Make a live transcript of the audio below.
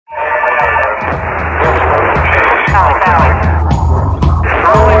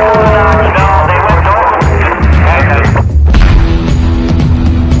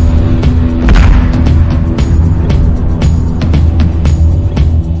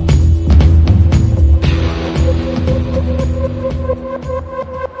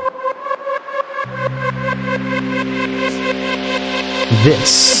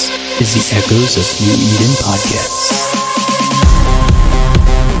This is the Echoes of New Eden podcast.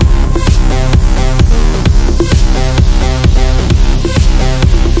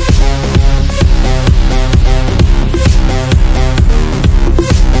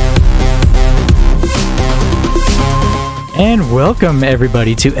 And welcome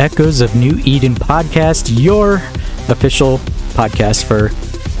everybody to Echoes of New Eden podcast, your official podcast for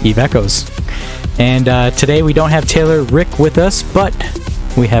Eve Echoes. And today we don't have Taylor Rick with us, but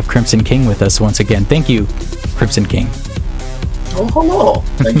we have Crimson King with us once again. Thank you, Crimson King. Oh, hello.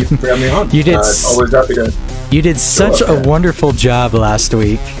 Thank you for having me on. Always happy to. You did such a wonderful job last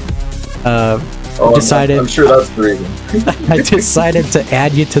week. I'm sure that's the reason. I decided to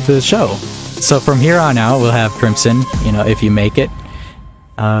add you to the show. So from here on out, we'll have Crimson, if you make it.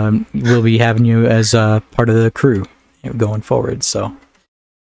 We'll be having you as part of the crew going forward. So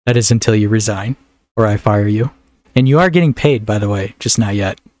that is until you resign or I fire you. And you are getting paid, by the way, just not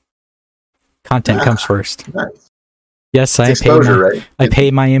yet. Content comes first. Nice. Yes, I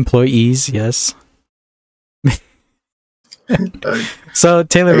pay my employees, yes. So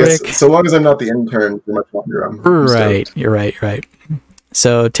Taylor Rick. So long as I'm not the intern for much longer, I'm right. stoked. You're right.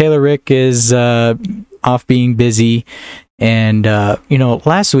 So Taylor Rick is off being busy, and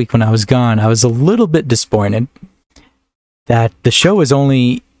last week when I was gone, I was a little bit disappointed that the show was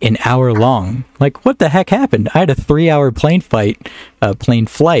only an hour long. Like, what the heck happened? I had a 3-hour plane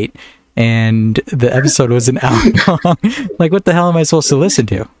flight, and the episode was an hour long. Like, what the hell am I supposed to listen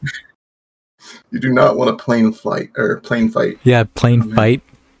to? You do not want a plane fight. Yeah, plane fight.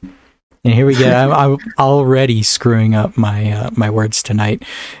 And here we go. I'm already screwing up my words tonight.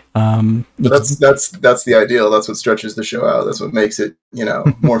 That's the ideal. That's what stretches the show out. That's what makes it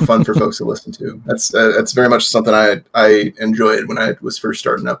more fun for folks to listen to. That's very much something I enjoyed when I was first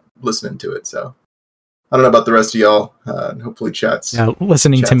starting up listening to it. So I don't know about the rest of y'all. Hopefully,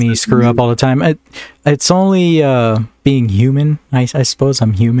 listening to me screw up all the time. It's only being human. I suppose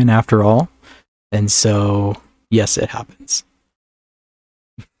I'm human after all, and so yes, it happens.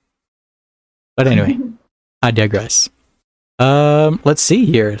 But anyway, I digress. Let's see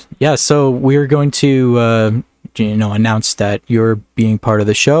here. Yeah, so we're going to, announce that you're being part of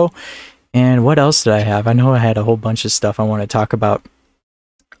the show. And what else did I have? I know I had a whole bunch of stuff I want to talk about.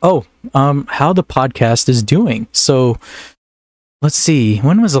 Oh, how the podcast is doing. So let's see.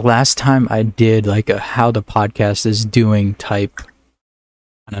 When was the last time I did like a how the podcast is doing type?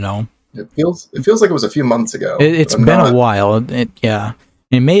 I don't know. It feels like it was a few months ago. It's been a while. Yeah.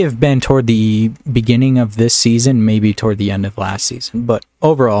 It may have been toward the beginning of this season, maybe toward the end of last season. But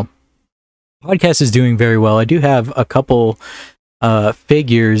overall, podcast is doing very well. I do have a couple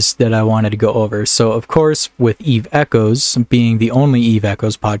figures that I wanted to go over. So, of course, with Eve Echoes being the only Eve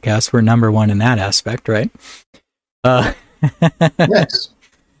Echoes podcast, we're number one in that aspect, right? Yes.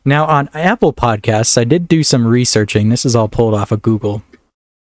 Now, on Apple Podcasts, I did do some researching. This is all pulled off of Google.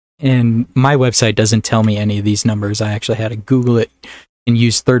 And my website doesn't tell me any of these numbers. I actually had to Google it and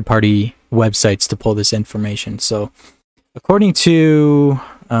use third-party websites to pull this information. So, according to,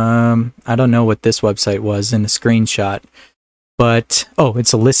 I don't know what this website was in the screenshot, but,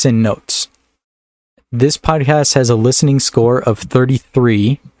 it's a Listen Notes. This podcast has a listening score of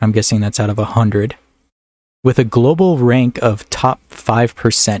 33, I'm guessing that's out of 100, with a global rank of top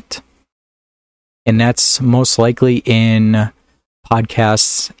 5%. And that's most likely in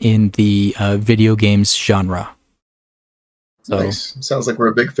podcasts in the video games genre. So, nice. Sounds like we're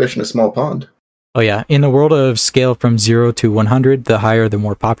a big fish in a small pond. Oh yeah, in the world of scale from 0 to 100, the higher the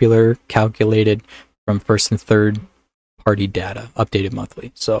more popular, calculated from first and third party data, updated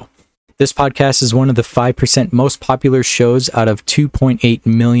monthly. So this podcast is one of the 5% most popular shows out of 2.8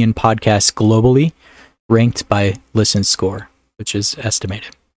 million podcasts globally, ranked by Listen Score, which is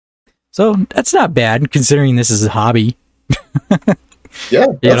estimated. So that's not bad considering this is a hobby. Yeah,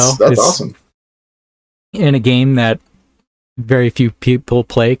 that's awesome. In a game that very few people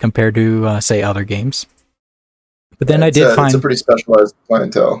play compared to, say, other games. But then it's a pretty specialized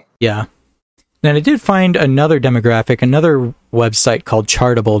clientele. Yeah. Then I did find another demographic, another website called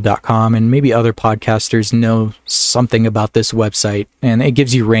Chartable.com, and maybe other podcasters know something about this website. And it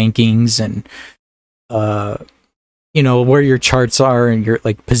gives you rankings and, where your charts are and your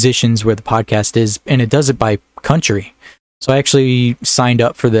positions where the podcast is, and it does it by country. So I actually signed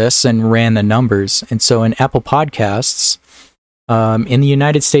up for this and ran the numbers. And so in Apple Podcasts, in the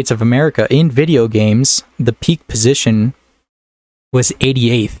United States of America, in video games, the peak position was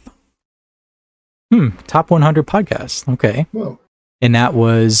 88th. Top 100 podcast. Okay. Whoa. And that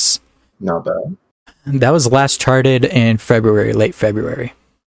was... Not bad. That was last charted in late February.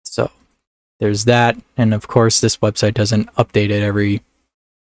 So there's that. And of course, this website doesn't update it every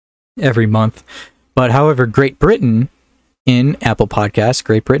every month. But however, Great Britain in Apple Podcasts,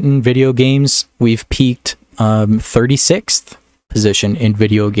 Great Britain video games, we've peaked 36th position in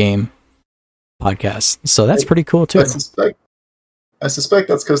video game podcasts. So that's pretty cool too. I suspect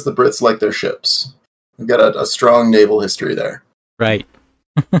that's because the Brits like their ships. We've got a strong naval history there. Right.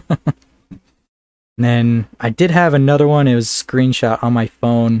 And then I did have another one. It was a screenshot on my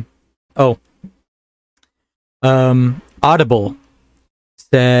phone. Audible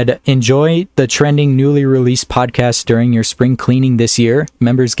said, enjoy the trending newly released podcast during your spring cleaning this year.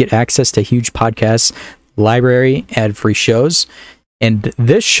 Members get access to huge podcasts, library, ad-free shows. And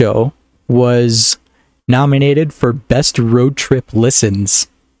this show was nominated for Best Road Trip Listens.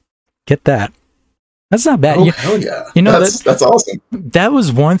 Get that. That's not bad. Oh, hell yeah. That's awesome. That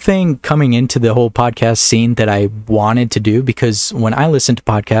was one thing coming into the whole podcast scene that I wanted to do, because when I listened to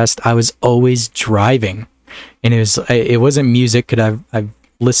podcasts, I was always driving. And it wasn't music, because I've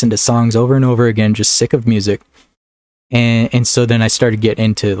listened to songs over and over again, just sick of music. And so then I started getting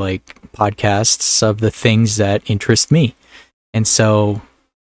into like podcasts of the things that interest me. And so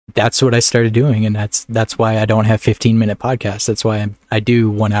that's what I started doing, and that's why I don't have 15-minute podcasts. That's why I do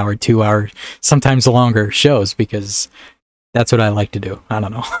 1 hour, 2 hour, sometimes longer shows, because that's what I like to do. I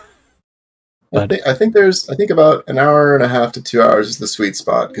don't know. But I think about an hour and a half to 2 hours is the sweet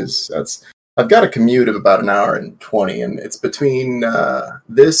spot, because I've got a commute of about an hour and 20, and it's between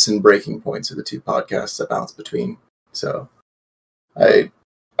this and Breaking Points are the two podcasts I bounce between. So I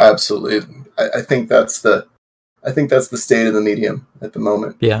think that's the state of the medium at the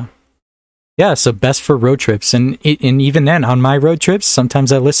moment. Yeah. So best for road trips. And even then, on my road trips,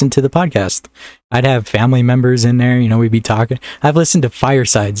 sometimes I listen to the podcast. I'd have family members in there, we'd be talking. I've listened to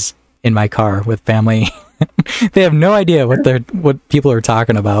firesides in my car with family. They have no idea what people are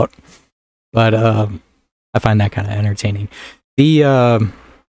talking about. But I find that kind of entertaining. Dang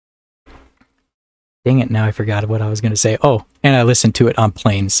it, now I forgot what I was going to say. Oh, and I listen to it on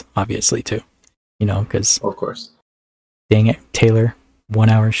planes, obviously, too. Because... Of course. Dang it, Taylor. 1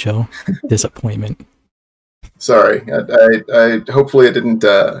 hour show. Disappointment. Sorry. I hopefully it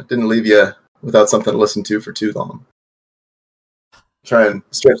didn't leave you without something to listen to for too long. Try and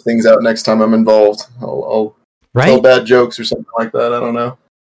stretch things out next time I'm involved. I'll tell bad jokes or something like that. I don't know.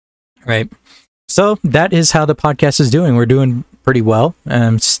 Right. So that is how the podcast is doing. We're doing pretty well.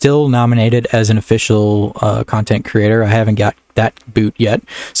 I'm still nominated as an official content creator. I haven't got that boot yet.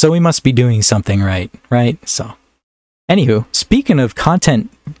 So we must be doing something right? So, anywho, speaking of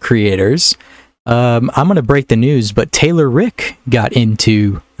content creators, I'm going to break the news, but Taylor Rick got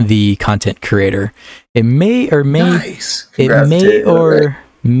into the content creator. It may or may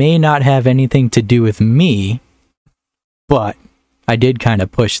may not have anything to do with me, but I did kind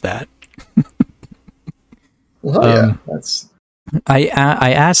of push that. Well, yeah, that's. I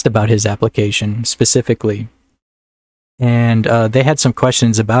asked about his application specifically, and they had some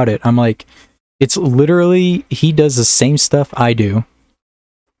questions about it. I'm like, it's literally, he does the same stuff I do.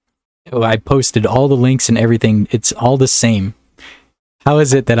 I posted all the links and everything. It's all the same. How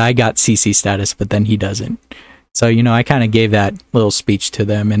is it that I got CC status, but then he doesn't? So, I kind of gave that little speech to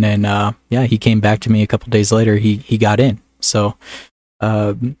them, and then, he came back to me a couple days later. He got in. So,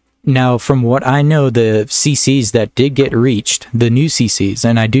 now, from what I know, the CCs that did get reached, the new CCs,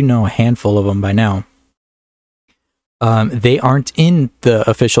 and I do know a handful of them by now, they aren't in the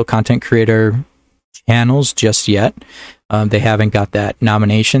official content creator channels just yet. They haven't got that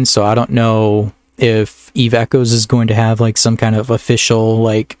nomination, so I don't know if Eve Echoes is going to have like some kind of official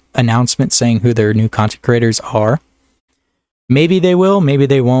like announcement saying who their new content creators are. Maybe they will, maybe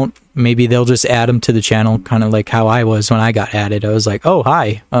they won't. Maybe they'll just add them to the channel, kind of like how I was when I got added. I was like, oh,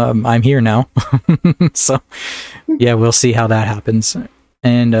 hi, I'm here now. So, yeah, we'll see how that happens.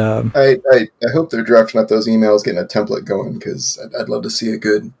 And I hope they're drafting up those emails, getting a template going, because I'd love to see a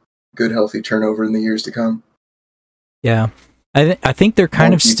good, healthy turnover in the years to come. Yeah, I think they're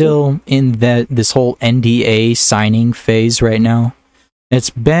kind of still in this whole NDA signing phase right now. It's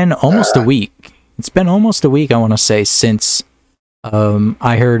been almost a week. It's been almost a week, I want to say, since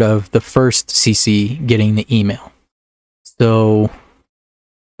I heard of the first CC getting the email. So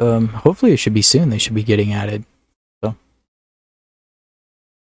hopefully it should be soon. They should be getting added. So,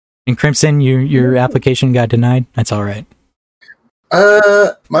 and Crimson, your application got denied. That's all right.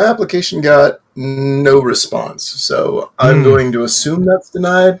 My application got no response, so I'm going to assume that's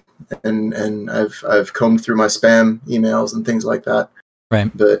denied. And I've combed through my spam emails and things like that. Right.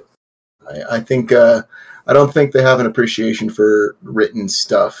 But I think I don't think they have an appreciation for written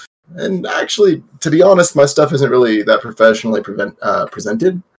stuff. And actually, to be honest, my stuff isn't really that professionally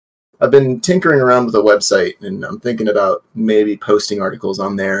presented. I've been tinkering around with the website, and I'm thinking about maybe posting articles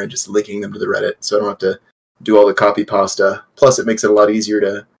on there and just linking them to the Reddit, so I don't have to do all the copy pasta. Plus, it makes it a lot easier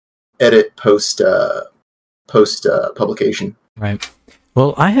to edit post publication. Right.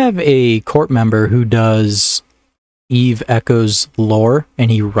 Well, I have a court member who does Eve Echoes lore, and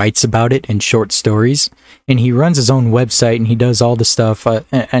he writes about it in short stories, and he runs his own website, and he does all the stuff.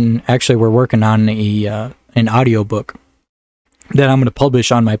 And actually, we're working on an audiobook that I'm going to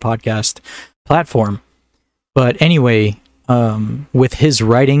publish on my podcast platform. But anyway, with his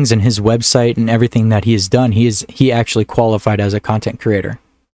writings and his website and everything that he has done, he actually qualified as a content creator.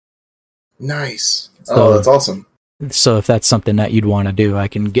 Nice. So, that's awesome. So if that's something that you'd want to do, I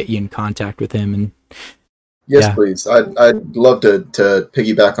can get you in contact with him. And yes, please. I'd love to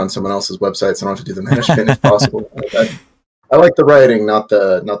piggyback on someone else's website, so I don't have to do the management if possible. I like the writing, not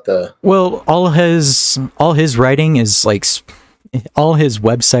the. Well, all his writing is like, all his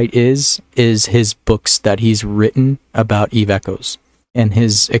website is his books that he's written about Eve Echoes and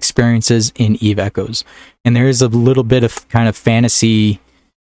his experiences in Eve Echoes, and there is a little bit of kind of fantasy.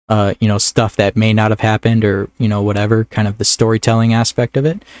 Stuff that may not have happened, or whatever, kind of the storytelling aspect of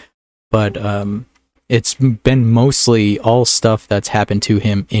it, but it's been mostly all stuff that's happened to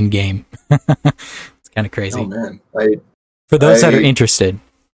him in game. It's kind of crazy. Oh man! For those that are interested,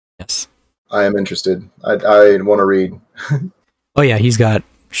 yes, I am interested. I want to read. Oh yeah, he's got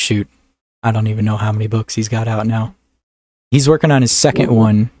I don't even know how many books he's got out now. He's working on his second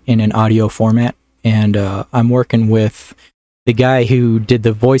one in an audio format, and I'm working with the guy who did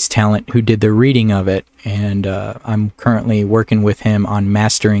the voice talent, who did the reading of it, and I'm currently working with him on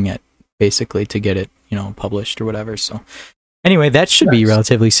mastering it, basically, to get it, published or whatever. So, anyway, that should be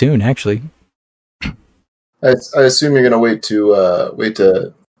relatively soon, actually. I assume you're going to wait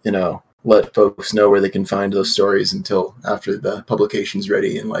to let folks know where they can find those stories until after the publication's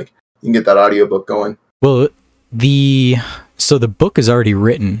ready, and you can get that audiobook going. Well, the book is already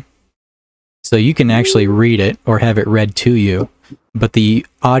written. So you can actually read it or have it read to you, but the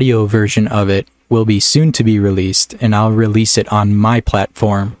audio version of it will be soon to be released, and I'll release it on my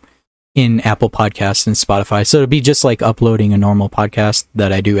platform in Apple Podcasts and Spotify. So it'll be just like uploading a normal podcast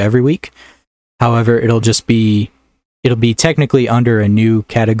that I do every week. However, it'll be technically under a new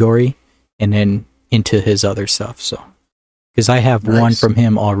category and then into his other stuff. So, because I have one from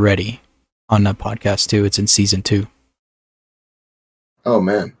him already on the podcast too. It's in season 2. Oh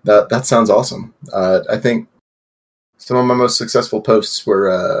man, that sounds awesome. I think some of my most successful posts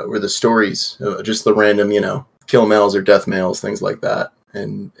were the stories, just the random, kill mails or death mails, things like that.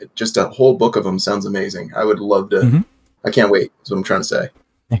 And just a whole book of them sounds amazing. I would love to. Mm-hmm. I can't wait. That's what I'm trying to say.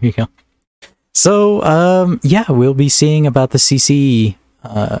 There you go. So, we'll be seeing about the CC,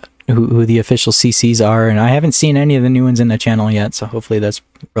 who the official CCs are, and I haven't seen any of the new ones in the channel yet, so hopefully that's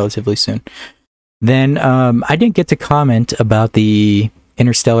relatively soon. Then I didn't get to comment about the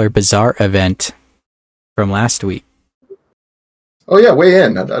Interstellar Bazaar event from last week. Oh yeah, weigh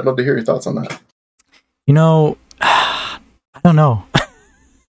in. I'd love to hear your thoughts on that. I don't know.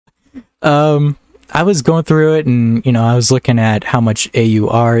 I was going through it, and I was looking at how much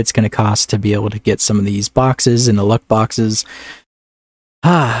AUR it's going to cost to be able to get some of these boxes and the luck boxes.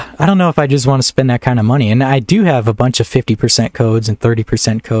 I don't know if I just want to spend that kind of money. And I do have a bunch of 50% codes and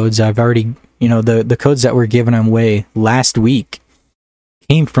 30% codes. I've already, the codes that were given away last week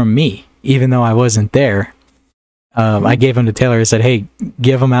came from me, even though I wasn't there. I gave them to Taylor. I said, "Hey,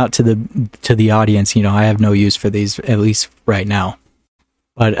 give them out to the audience. I have no use for these, at least right now.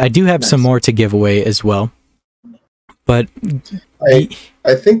 But I do have some more to give away as well." But I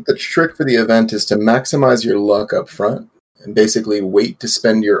think the trick for the event is to maximize your luck up front and basically wait to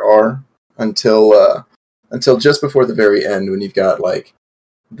spend your R until just before the very end, when you've got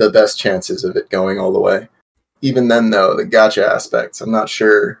the best chances of it going all the way. Even then, though, the gacha aspects, I'm not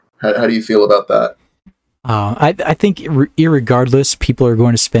sure. How do you feel about that? I think irregardless, people are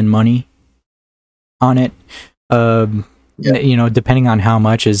going to spend money on it. Depending on how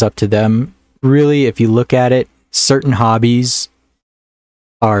much is up to them. Really, if you look at it, certain hobbies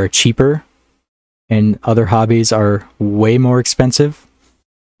are cheaper and other hobbies are way more expensive.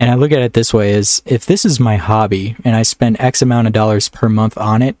 And I look at it this way: is if this is my hobby and I spend X amount of dollars per month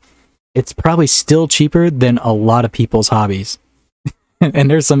on it, it's probably still cheaper than a lot of people's hobbies.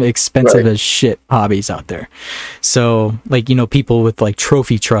 And there's some expensive as shit hobbies out there. So, people with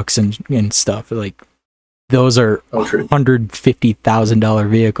trophy trucks and stuff, those are $150,000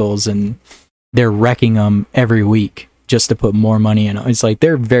 vehicles, and they're wrecking them every week just to put more money in. It's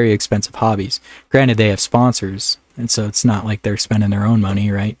they're very expensive hobbies. Granted, they have sponsors, and so it's not like they're spending their own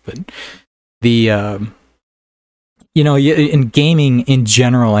money, right? But in gaming in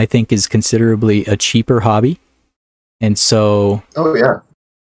general, I think is considerably a cheaper hobby. And so... Oh, yeah.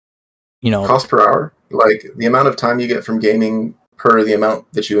 Cost per hour. Like, the amount of time you get from gaming per the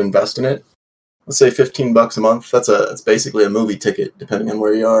amount that you invest in it. Let's say $15 a month. That's basically a movie ticket, depending on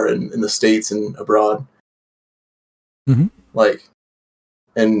where you are in the States and abroad. Mm-hmm. Like,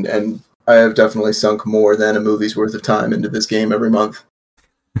 and I have definitely sunk more than a movie's worth of time into this game every month.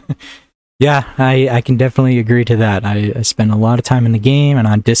 Yeah, I can definitely agree to that. I spend a lot of time in the game and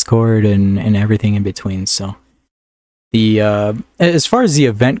on Discord and everything in between. So as far as the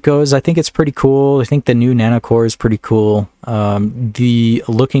event goes, I think it's pretty cool. I think the new Nanocore is pretty cool.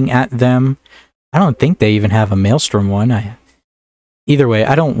 Looking at them, I don't think they even have a Maelstrom one. Either way,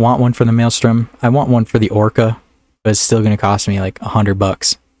 I don't want one for the Maelstrom. I want one for the Orca, but it's still going to cost me like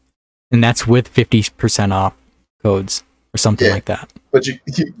 $100, and that's with 50% off codes or something like that. But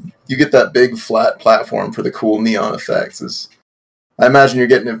you get that big flat platform for the cool neon effects. I imagine you're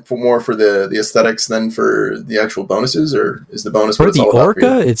getting it more for the aesthetics than for the actual bonuses, or is the bonus for the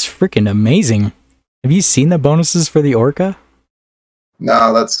Orca? It's freaking amazing. Have you seen the bonuses for the Orca?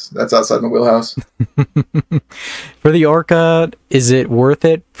 No, that's outside my wheelhouse. For the Orca, is it worth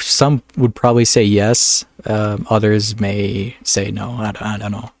it? Some would probably say yes. Others may say no. I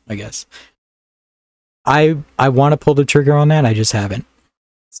don't know, I guess. I want to pull the trigger on that. I just haven't.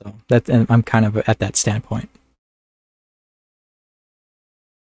 So I'm kind of at that standpoint.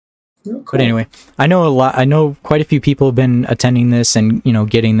 Oh, cool. But anyway, I know quite a few people have been attending this and,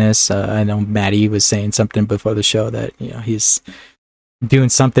 getting this. I know Maddie was saying something before the show that, he's doing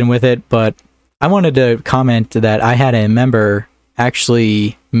something with it, but I wanted to comment that I had a member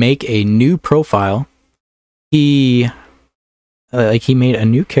actually make a new profile. He made a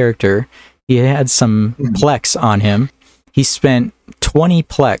new character. He had some Plex on him. He spent 20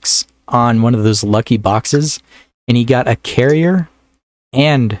 Plex on one of those lucky boxes, and he got a carrier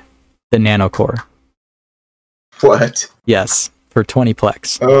and the Nanocore. What? Yes, for 20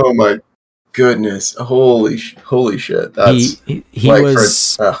 Plex. Oh my goodness! Holy shit! That's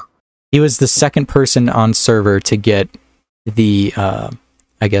he was the second person on server to get the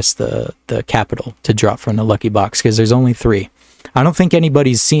the capital to drop from the lucky box, because there's only 3. I don't think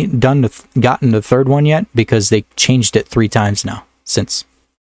anybody's gotten the third one yet, because they changed it 3 times now since.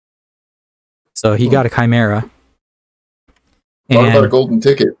 So he got a Chimera. Talk about a golden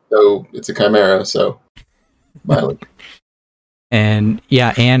ticket, though. It's a Chimera, so mileage. And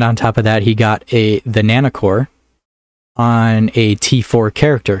on top of that, he got the Nanocore on a T4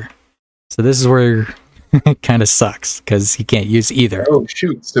 character. So this is where it kind of sucks, because he can't use either. Oh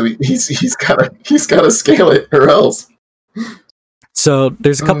shoot! So he's gotta scale it, or else. So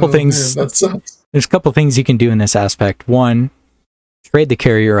there's a couple things. Man, that sucks. There's a couple things you can do in this aspect. One, trade the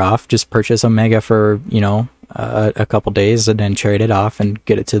carrier off. Just purchase Omega for a couple days, and then trade it off and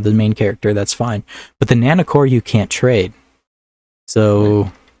get it to the main character. That's fine. But the Nanocore you can't trade.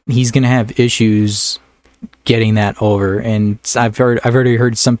 So he's gonna have issues getting that over. And I've already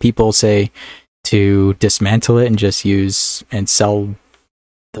heard some people say to dismantle it and just use and sell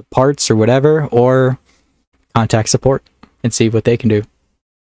the parts or whatever, or contact support and see what they can do.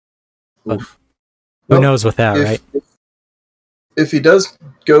 But who knows with that, right? If he does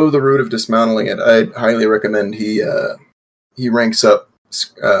go the route of dismantling it, I highly recommend he ranks up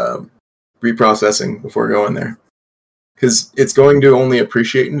reprocessing before going there, because it's going to only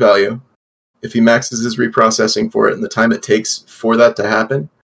appreciate in value. If he maxes his reprocessing for it and the time it takes for that to happen,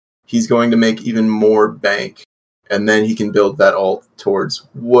 he's going to make even more bank, and then he can build that alt towards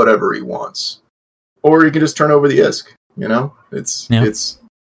whatever he wants. Or he can just turn over the ISK, It's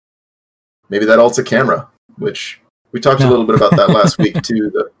maybe that alt's a camera, which we talked a little bit about that last week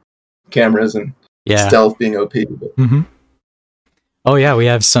too, the cameras and stealth being OP. But. Mm-hmm. Oh yeah, we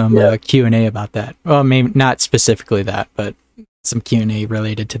have some Q&A about that. Well, maybe not specifically that, but some Q&A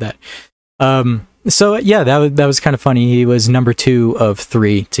related to that. So yeah, that was kind of funny. He was number 2 of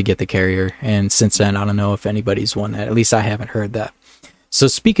 3 to get the carrier, and since then I don't know if anybody's won that. At least I haven't heard that. So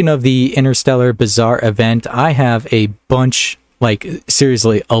speaking of the Interstellar Bazaar event, I have a bunch,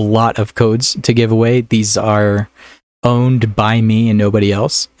 seriously, a lot of codes to give away. These are owned by me and nobody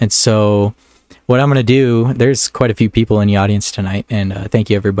else. And so what I'm going to do, there's quite a few people in the audience tonight, and thank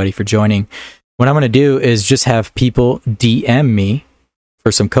you everybody for joining. What I'm going to do is just have people DM me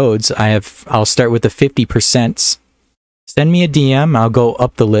for some codes. I'll start with the 50%. Send me a DM. I'll go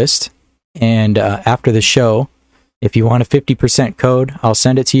up the list. And after the show, if you want a 50% code, I'll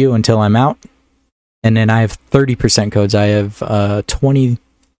send it to you until I'm out. And then I have 30% codes. I have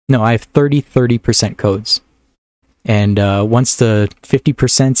 30% codes. And once the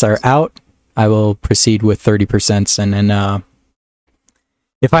 50% are out, I will proceed with 30%, and then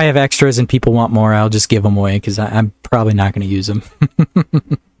if I have extras and people want more, I'll just give them away, because I'm probably not going to use them.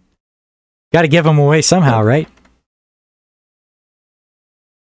 Got to give them away somehow, right?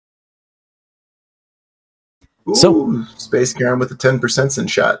 Ooh, so Space Karen with the 10% in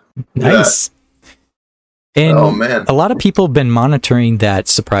shot. Nice. And oh man, a lot of people have been monitoring that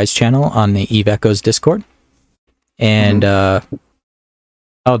surprise channel on the Eve Echoes Discord, and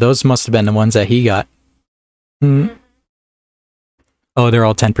those must have been the ones that he got. Mm-hmm. Oh, they're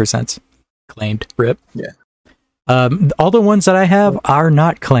all 10% claimed. Rip. Yeah. All the ones that I have are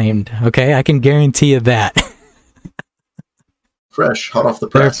not claimed. Okay, I can guarantee you that. Fresh, hot off the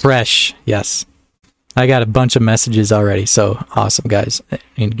press. They're fresh. Yes, I got a bunch of messages already. So awesome, guys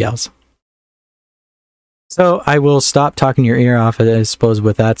and gals. So I will stop talking your ear off, I suppose,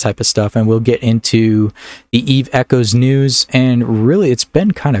 with that type of stuff, and we'll get into the Eve Echoes news. And really, it's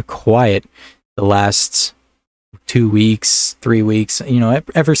been kind of quiet the last 2 weeks, 3 weeks,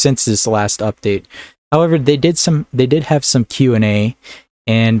 ever since this last update. However, they did have some Q&A,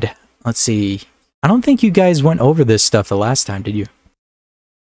 and let's see, I don't think you guys went over this stuff the last time, did you?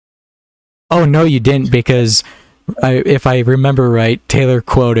 Oh, no, you didn't, because if I remember right, Taylor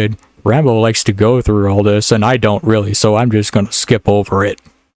quoted, "Rambo likes to go through all this, and I don't really, so I'm just going to skip over it."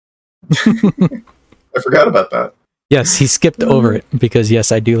 I forgot about that. Yes, he skipped over it because,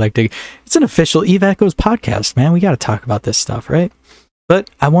 yes, I do like to. It's an official Eve Echoes podcast, man. We got to talk about this stuff, right? But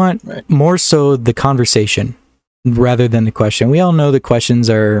I want more so the conversation rather than the question. We all know the questions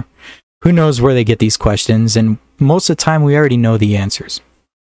are, who knows where they get these questions, and most of the time we already know the answers.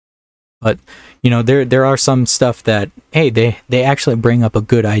 But, there are some stuff that, hey, they actually bring up a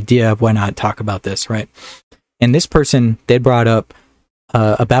good idea of why not talk about this, right? And this person, they brought up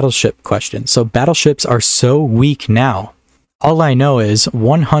a battleship question. So battleships are so weak now. All I know is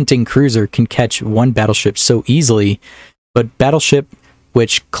one hunting cruiser can catch one battleship so easily, but battleship,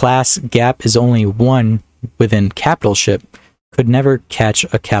 which class gap is only 1 within capital ship, could never catch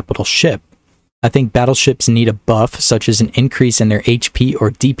a capital ship. I think battleships need a buff, such as an increase in their HP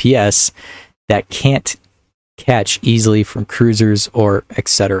or DPS, that can't catch easily from cruisers or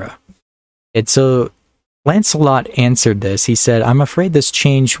etc. And so Lancelot answered this. He said, "I'm afraid this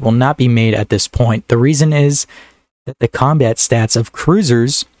change will not be made at this point. The reason is that the combat stats of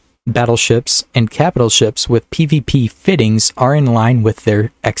cruisers, battleships, and capital ships with PvP fittings are in line with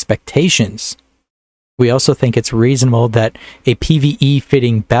their expectations. We also think it's reasonable that a PvE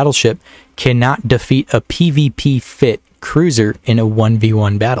fitting battleship cannot defeat a PvP fit cruiser in a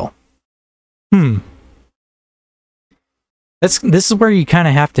 1v1 battle." This is where you kind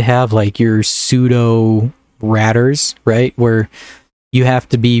of have to have like your pseudo ratters, right? Where you have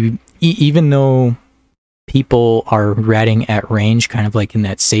to be, even though people are ratting at range, kind of like in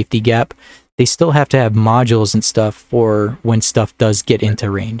that safety gap, they still have to have modules and stuff for when stuff does get into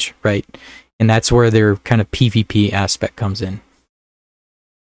range, right? And that's where their kind of PvP aspect comes in.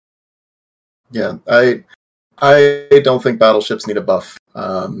 Yeah, I don't think battleships need a buff.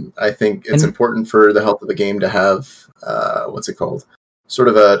 I think it's important for the health of the game to have sort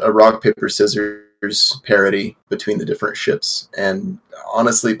of a rock paper scissors parity between the different ships. And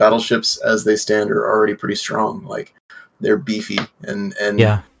honestly, battleships as they stand are already pretty strong. Like, they're beefy, and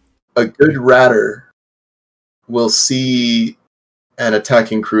yeah, a good ratter will see an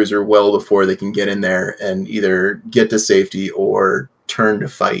attacking cruiser well before they can get in there and either get to safety or turn to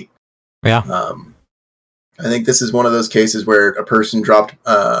fight. Yeah. I think this is one of those cases where a person dropped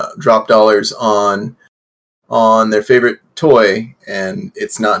dollars on their favorite toy, and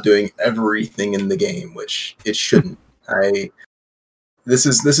it's not doing everything in the game, which it shouldn't. This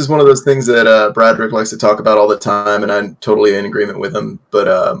is one of those things that Bradrick likes to talk about all the time, and I'm totally in agreement with him. But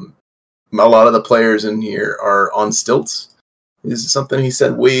a lot of the players in here are on stilts. This is something he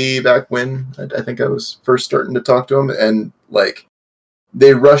said way back when I think I was first starting to talk to him, and like,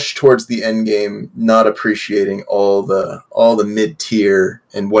 they rush towards the end game, not appreciating all the mid tier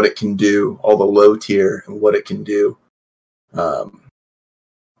and what it can do, all the low tier and what it can do.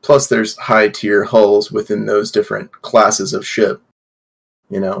 Plus, there's high tier hulls within those different classes of ship.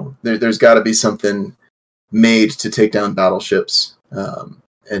 There's got to be something made to take down battleships,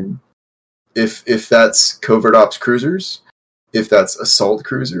 and if that's covert ops cruisers, if that's assault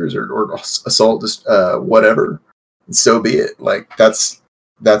cruisers or assault whatever, so be it. Like,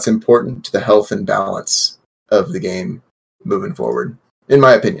 that's important to the health and balance of the game moving forward, in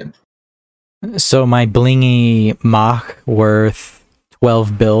my opinion. So my blingy Mach worth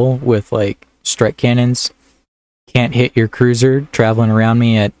 12 bill with like strike cannons can't hit your cruiser traveling around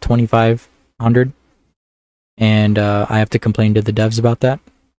me at 2,500, and I have to complain to the devs about that.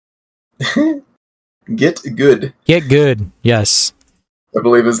 Get good. Get good. Yes. I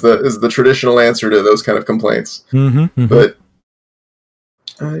believe is the traditional answer to those kind of complaints. Mm-hmm. But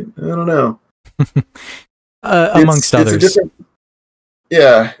I don't know. Amongst others.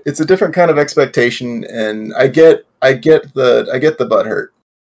 It's a different kind of expectation, and I get the butt hurt,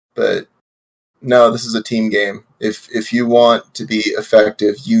 but no, this is a team game. If you want to be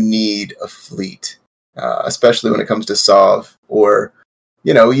effective, you need a fleet, especially when it comes to Sov or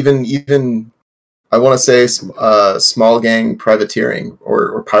even I want to say small gang privateering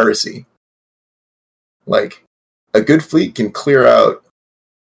or piracy. Like a good fleet can clear out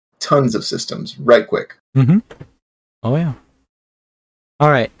tons of systems right quick. Mm-hmm. Oh yeah. All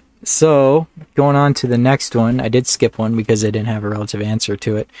right. So going on to the next one, I did skip one because I didn't have a relative answer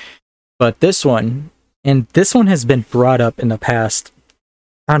to it. But this one has been brought up in the past,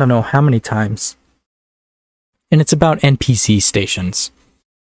 I don't know how many times. And it's about NPC stations.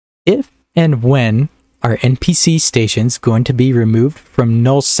 If and when are NPC stations going to be removed from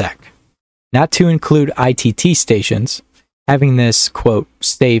nullsec? Not to include ITT stations, having this, quote,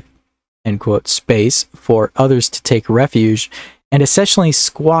 safe, end quote, space for others to take refuge and essentially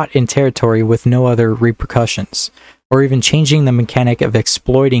squat in territory with no other repercussions, or even changing the mechanic of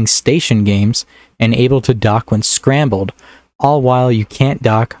exploiting station games and able to dock when scrambled, all while you can't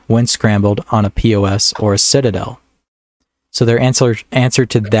dock when scrambled on a POS or a Citadel. So their answer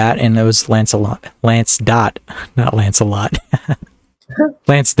to that, and it was Lance Dot.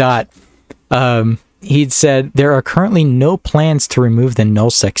 He'd said, there are currently no plans to remove the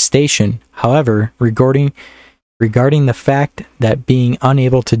nullsec station. However, regarding the fact that being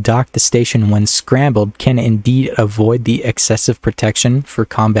unable to dock the station when scrambled can indeed avoid the excessive protection for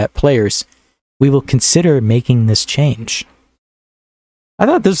combat players, we will consider making this change. I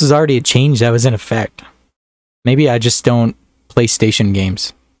thought this was already a change that was in effect. Maybe I just don't play station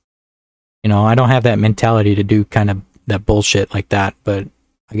games. I don't have that mentality to do kind of that bullshit like that, but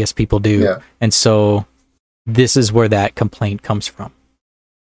I guess people do. Yeah. And so this is where that complaint comes from.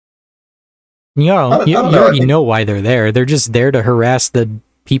 You already know why they're there. They're just there to harass the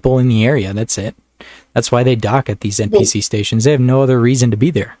people in the area. That's it. That's why they dock at these NPC stations. They have no other reason to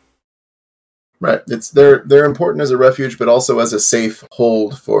be there. Right. They're important as a refuge, but also as a safe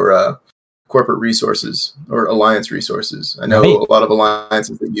hold for corporate resources or alliance resources. I know a lot of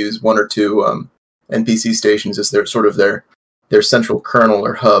alliances that use one or two NPC stations as their sort of their central kernel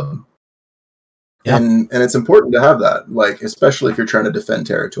or hub. Yeah. And it's important to have that, like especially if you're trying to defend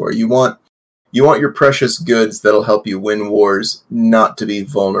territory. You want your precious goods that'll help you win wars not to be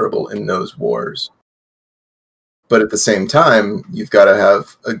vulnerable in those wars. But at the same time, you've got to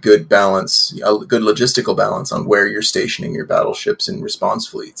have a good balance, a good logistical balance on where you're stationing your battleships and response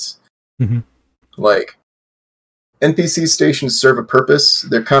fleets. Mm-hmm. Like, NPC stations serve a purpose.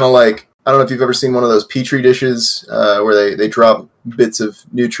 They're kind of like, I don't know if you've ever seen one of those Petri dishes where they drop bits of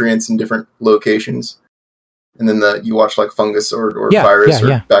nutrients in different locations. And then you watch like fungus or virus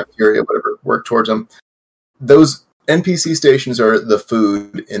or bacteria, whatever, work towards them. Those NPC stations are the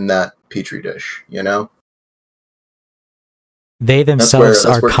food in that Petri dish, They themselves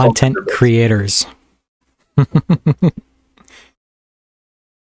are content creators.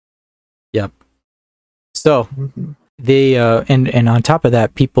 Yep. So they and on top of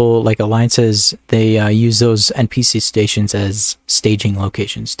that, people like alliances, they use those NPC stations as staging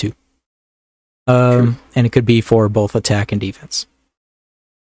locations too. And it could be for both attack and defense.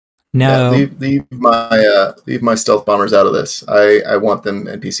 Now, leave my stealth bombers out of this. I want them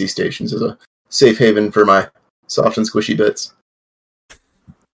NPC stations as a safe haven for my soft and squishy bits.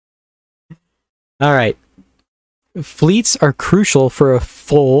 All right. Fleets are crucial for a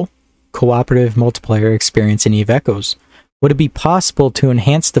full cooperative multiplayer experience in EVE Echoes. Would it be possible to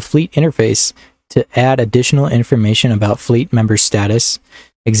enhance the fleet interface to add additional information about fleet member status?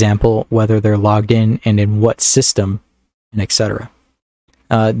 Example, whether they're logged in and in what system, and etc.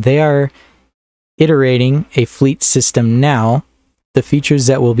 They are iterating a fleet system now. The features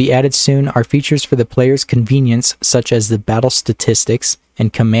that will be added soon are features for the player's convenience, such as the battle statistics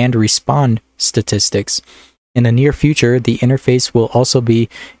and command respond statistics. In the near future, the interface will also be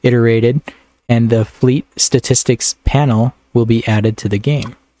iterated, and the fleet statistics panel will be added to the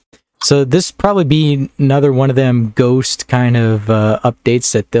game. So this probably be another one of them ghost kind of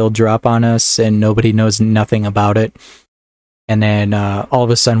updates that they'll drop on us and nobody knows nothing about it. And then all of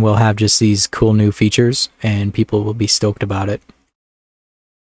a sudden we'll have just these cool new features and people will be stoked about it.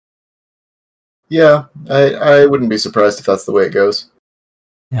 Yeah, I wouldn't be surprised if that's the way it goes.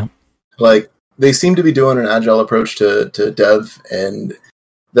 Yeah. Like, they seem to be doing an agile approach to dev, and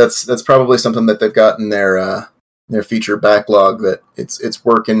that's probably something that they've got in their feature backlog that it's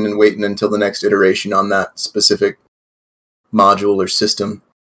working and waiting until the next iteration on that specific module or system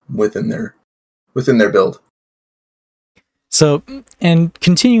within their build. So, and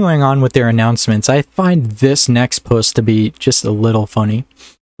continuing on with their announcements, I find this next post to be just a little funny.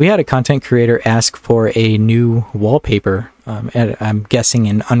 We had a content creator ask for a new wallpaper, and I'm guessing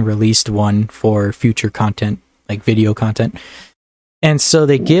an unreleased one for future content, like video content. And so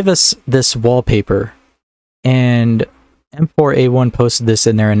they give us this wallpaper, and M4A1 posted this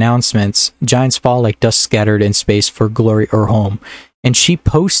in their announcements: giants fall like dust scattered in space for glory or home. And she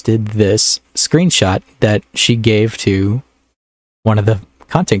posted this screenshot that she gave to one of the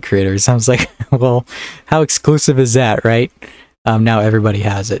content creators. I was like, well, how exclusive is that, right? Now everybody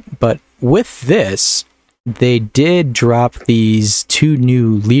has it. But with this, they did drop these 2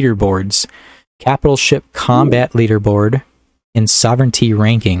 new leaderboards: Capital Ship Combat Leaderboard and Sovereignty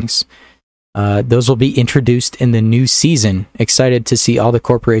Rankings. Those will be introduced in the new season. Excited to see all the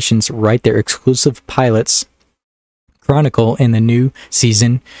corporations write their exclusive pilots chronicle in the new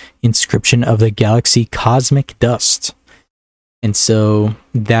season Inscription of the Galaxy Cosmic Dust. And so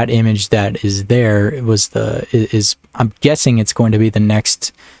that image that is there is I'm guessing it's going to be the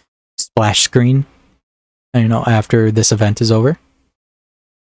next splash screen, after this event is over.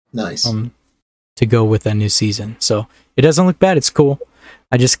 Nice. To go with a new season. So it doesn't look bad. It's cool.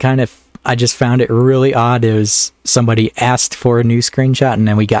 I just found it really odd. It was somebody asked for a new screenshot, and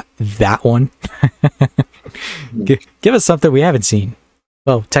then we got that one. Give us something we haven't seen.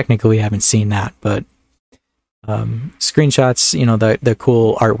 Well, technically we haven't seen that, but screenshots, the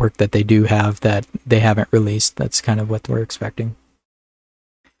cool artwork that they do have that they haven't released. That's kind of what we're expecting.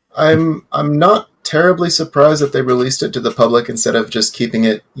 I'm not terribly surprised that they released it to the public instead of just keeping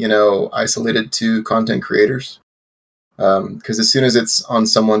it, isolated to content creators. Because as soon as it's on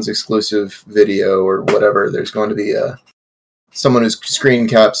someone's exclusive video or whatever, there's going to be someone who screen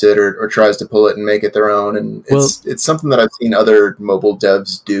caps it or tries to pull it and make it their own. And it's something that I've seen other mobile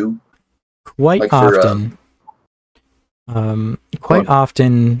devs do quite often. Quite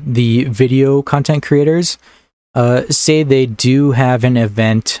often, the video content creators say they do have an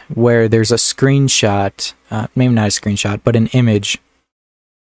event where there's a screenshot, maybe not a screenshot, but an image,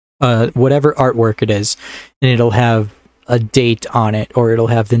 whatever artwork it is, and it'll have a date on it, or it'll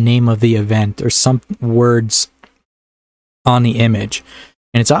have the name of the event, or some words on the image.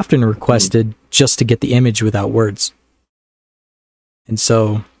 And it's often requested just to get the image without words. And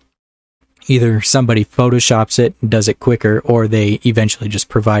so either somebody photoshops it, does it quicker, or they eventually just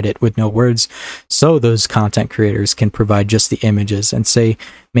provide it with no words, so those content creators can provide just the images and say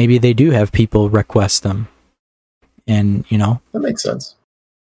maybe they do have people request them. And, that makes sense.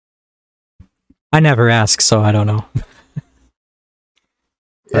 I never ask, so I don't know.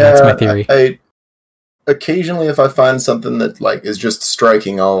 Yeah, that's my theory. I occasionally, if I find something that is just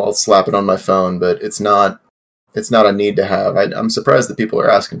striking, I'll slap it on my phone, but it's not a need to have. I'm surprised that people are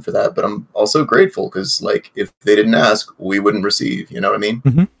asking for that, but I'm also grateful because, if they didn't ask, we wouldn't receive. You know what I mean?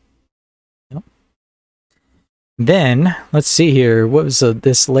 Mm-hmm. Yep. Then, let's see here. What was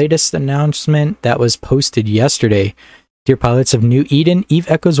this latest announcement that was posted yesterday? Dear pilots of New Eden,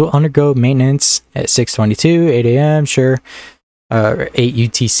 Eve Echoes will undergo maintenance at 6:22, 8 a.m., sure. 8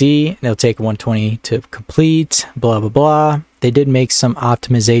 UTC. They'll take 120 to complete, blah, blah, blah. They did make some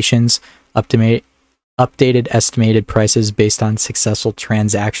optimizations, updated estimated prices based on successful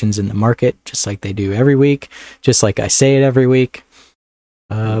transactions in the market, just like they do every week, just like I say it every week.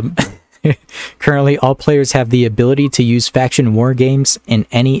 Currently, all players have the ability to use faction war games in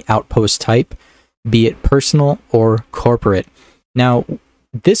any outpost type, be it personal or corporate. Now,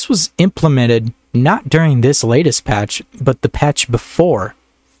 this was implemented not during this latest patch, but the patch before.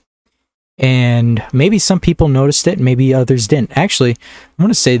 And maybe some people noticed it, maybe others didn't. Actually, I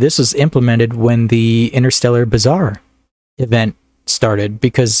want to say this was implemented when the Interstellar Bazaar event started,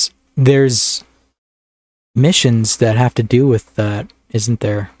 because there's missions that have to do with that, isn't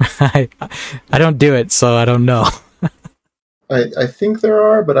there? I don't do it, so I don't know. I think there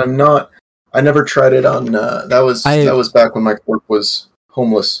are, but I never tried it on. That was back when my corp was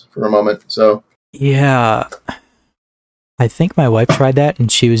homeless for a moment, so. Yeah. I think my wife tried that, and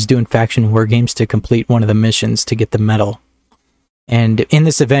she was doing faction war games to complete one of the missions to get the medal. And in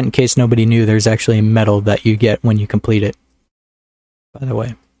this event, in case nobody knew, there's actually a medal that you get when you complete it, by the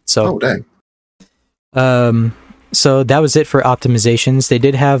way. So, dang. So that was it for optimizations. They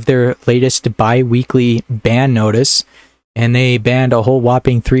did have their latest bi-weekly ban notice, and they banned a whole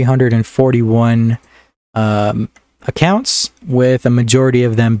whopping 341 accounts, with a majority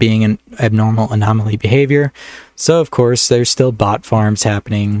of them being an abnormal anomaly behavior. So, of course, there's still bot farms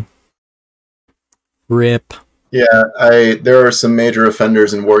happening. RIP. Yeah, there are some major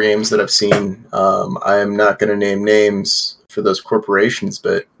offenders in war games that I've seen. I am not going to name names for those corporations,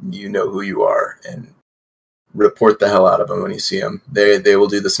 but you know who you are, and report the hell out of them when you see them. They will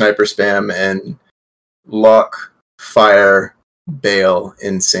do the sniper spam and lock, fire, bail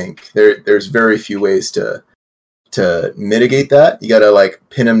in sync. There's very few ways to mitigate that. You got to like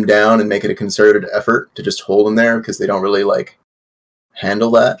pin them down and make it a concerted effort to just hold them there because they don't really like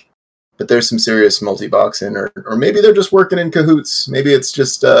handle that. But there's some serious multi-boxing, or maybe they're just working in cahoots. Maybe it's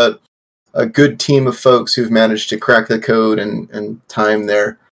just a good team of folks who've managed to crack the code and time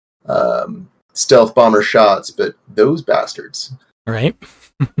their stealth bomber shots. But those bastards. Right.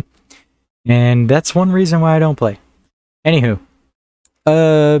 And that's one reason why I don't play. Anywho,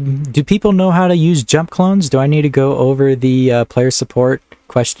 do people know how to use jump clones? Do I need to go over the player support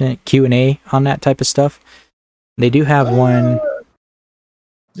question Q&A on that type of stuff? They do have one.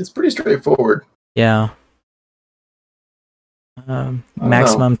 It's pretty straightforward. Yeah.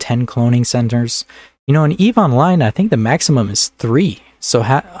 Maximum 10 cloning centers. You know, in EVE Online, I think the maximum is 3. So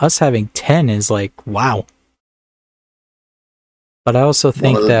us having 10 is like, wow. But I also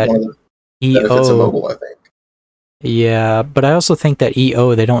think that EO... mobile, I think. Yeah, but I also think that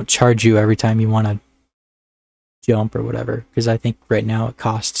EO, they don't charge you every time you want to jump or whatever. Because I think right now it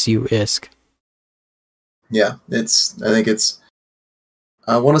costs you ISK. Yeah,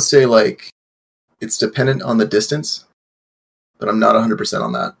 I want to say, like, it's dependent on the distance, but I'm not 100%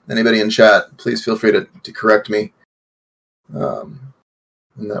 on that. Anybody in chat, please feel free to correct me in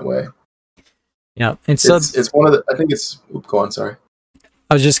that way. Yeah, and so... It's one of the... I think it's... Go on, sorry.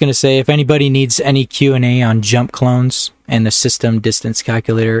 I was just going to say, if anybody needs any Q&A on jump clones and the system distance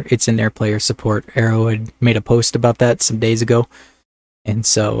calculator, it's in their player support. Arrow had made a post about that some days ago. And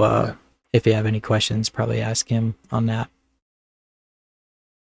so if you have any questions, probably ask him on that.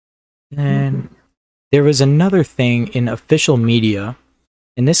 And there was another thing in official media,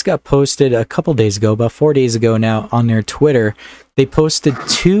 and this got posted a couple days ago, about 4 days ago now, on their Twitter. They posted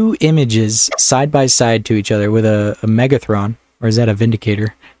 2 images side by side to each other with a Megathron, or is that a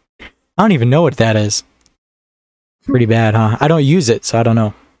Vindicator? I don't even know what that is. Pretty bad, huh? I don't use it, so I don't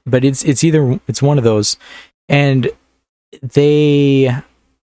know. But it's one of those. And they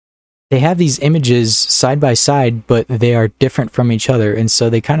have these images side by side, but they are different from each other. And so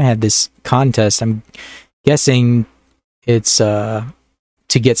they kind of had this contest. I'm guessing it's to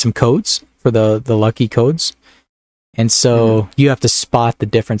get some codes for the lucky codes. And so you have to spot the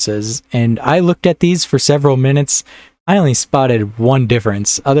differences. And I looked at these for several minutes. I only spotted one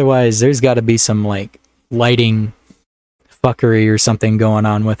difference. Otherwise, there's got to be some like lighting fuckery or something going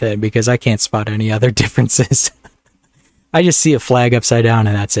on with it, because I can't spot any other differences. I just see a flag upside down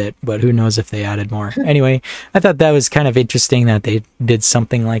and that's it, but who knows if they added more. Anyway, I thought that was kind of interesting that they did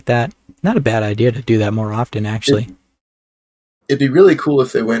something like that. Not a bad idea to do that more often, actually. It'd be really cool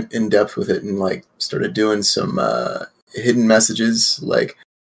if they went in depth with it and like started doing some hidden messages. Like,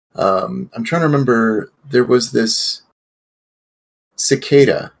 I'm trying to remember, there was this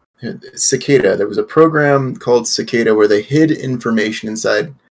Cicada. There was a program called Cicada where they hid information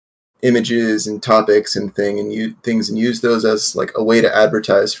inside images and topics and things and use those as like a way to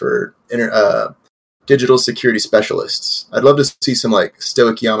advertise for digital security specialists. I'd love to see some like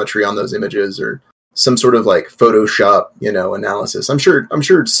stoichiometry on those images, or some sort of like Photoshop, analysis. I'm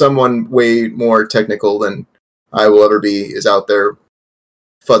sure someone way more technical than I will ever be is out there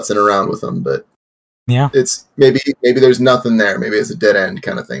futzing around with them, but yeah, it's maybe there's nothing there. Maybe it's a dead end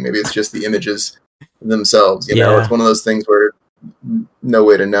kind of thing. Maybe it's just the images themselves. It's one of those things where no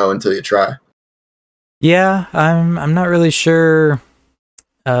way to know until you try. Yeah, I'm not really sure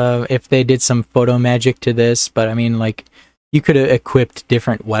if they did some photo magic to this, but I mean, like, you could have equipped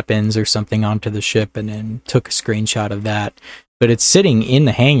different weapons or something onto the ship and then took a screenshot of that. But it's sitting in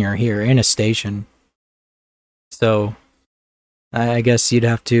the hangar here in a station, so I guess you'd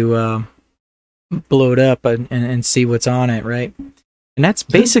have to blow it up and see what's on it, right? And that's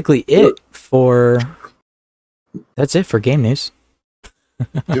basically That's it for game news.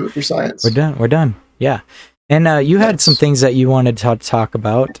 Do it for science. We're done. Yeah. And you had some things that you wanted to talk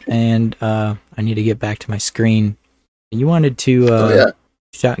about, and I need to get back to my screen. You wanted to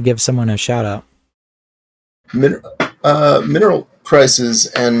give someone a shout out. Mineral prices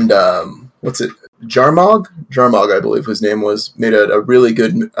and Jarmog, I believe his name was, made a really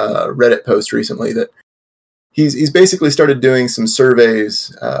good Reddit post recently that he's basically started doing some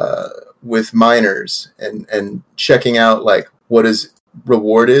surveys with miners and checking out like what his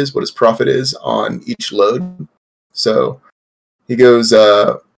reward is, what his profit is on each load. So he goes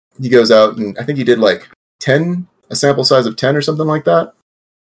out, and I think he did like 10, a sample size of 10 or something like that.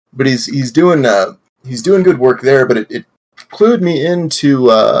 But he's doing he's doing good work there, but it clued me into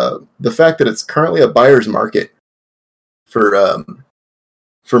the fact that it's currently a buyer's market for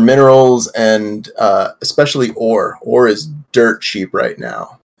minerals and especially ore. Ore is dirt cheap right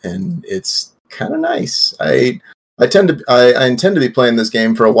now, and it's kind of nice. I intend to be playing this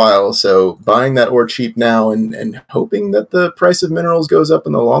game for a while, so buying that ore cheap now and hoping that the price of minerals goes up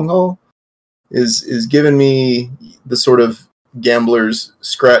in the long haul is giving me the sort of gambler's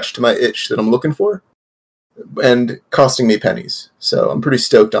scratch to my itch that I'm looking for, and costing me pennies. So I'm pretty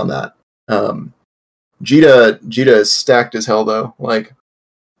stoked on that. Jita is stacked as hell though. Like,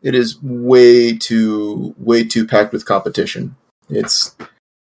 it is way too packed with competition.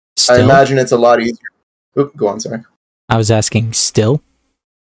 I imagine it's a lot easier. Oop, go on, sorry. I was asking still?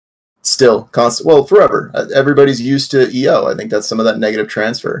 Still, constant. Well, forever. Everybody's used to EO. I think that's some of that negative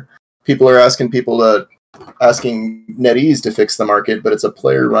transfer. People are asking NetEase to fix the market, but it's a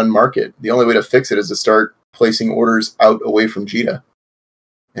player-run market. The only way to fix it is to start placing orders out away from Jita.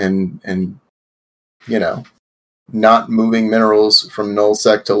 And you know, not moving minerals from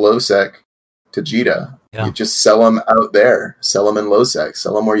nullsec to lowsec to Jita. Yeah. You just sell them out there. Sell them in lowsec.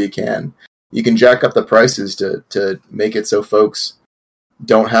 Sell them where you can. You can jack up the prices to make it so folks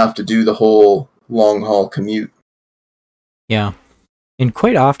don't have to do the whole long haul commute. Yeah. And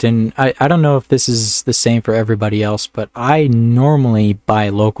quite often, I don't know if this is the same for everybody else, but I normally buy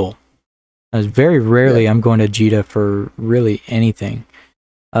local. Very rarely I'm going to Jita for really anything.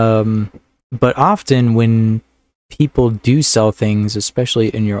 But often when people do sell things, especially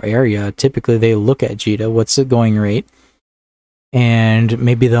in your area, typically they look at Jita, what's the going rate, and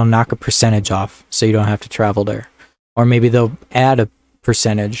maybe they'll knock a percentage off so you don't have to travel there. Or maybe they'll add a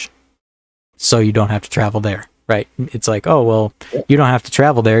percentage so you don't have to travel there, right? It's like, oh, well, you don't have to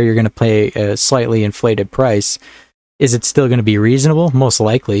travel there. You're going to pay a slightly inflated price. Is it still going to be reasonable? Most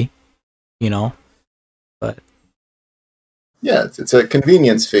likely, you know, but... Yeah, it's a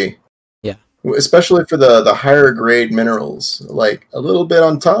convenience fee. Yeah. Especially for the higher grade minerals, like a little bit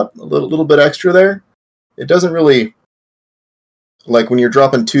on top, a little bit extra there. It doesn't really, like when you're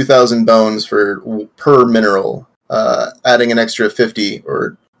dropping 2,000 bones per mineral, adding an extra 50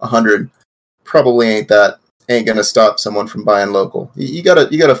 or 100 probably ain't gonna stop someone from buying local. You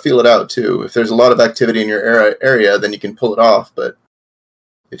gotta feel it out too. If there's a lot of activity in your area, then you can pull it off. But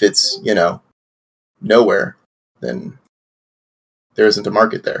if it's, you know, nowhere, then there isn't a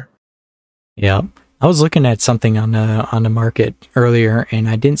market there. Yeah. I was looking at something on the market earlier, and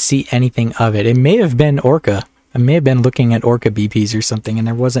I didn't see anything of it. It may have been Orca. I may have been looking at Orca BPs or something, and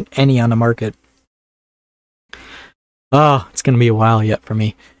there wasn't any on the market. Oh, it's going to be a while yet for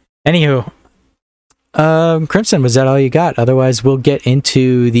me. Anywho, Crimson, was that all you got? Otherwise, we'll get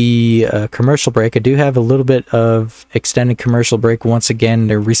into the commercial break. I do have a little bit of extended commercial break. Once again,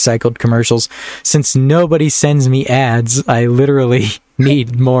 they're recycled commercials. Since nobody sends me ads, I literally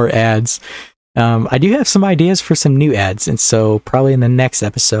need more ads. I do have some ideas for some new ads, and so probably in the next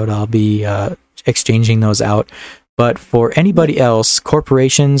episode, I'll be exchanging those out. But for anybody else,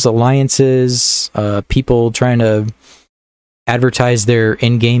 corporations, alliances, people trying to advertise their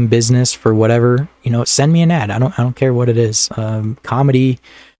in-game business for whatever, you know, send me an ad. I don't care what it is. Comedy,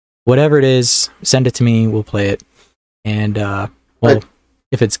 whatever it is, send it to me. We'll play it. And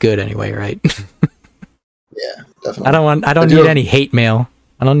if it's good anyway, right? Yeah, definitely. I don't need any hate mail.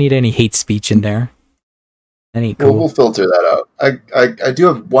 I don't need any hate speech in there. Any cool. We'll filter that out. I do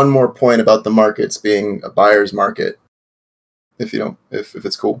have one more point about the markets being a buyer's market. If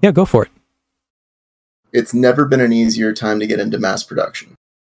it's cool. Yeah, go for it. It's never been an easier time to get into mass production.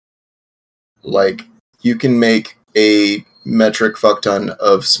 Like, you can make a metric fuck ton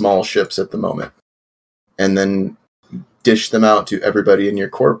of small ships at the moment, and then dish them out to everybody in your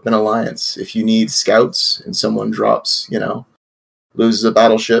corp and alliance. If you need scouts and someone drops, you know, loses a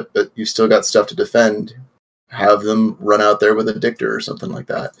battleship, but you've still got stuff to defend, have them run out there with a dictor or something like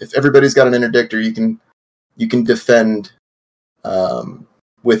that. If everybody's got an interdictor, you can defend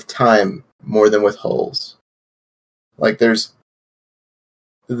with time more than with hulls. Like, there's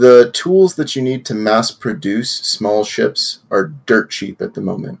the tools that you need to mass produce small ships are dirt cheap at the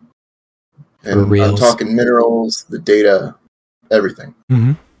moment. And I'm talking minerals, the data, everything.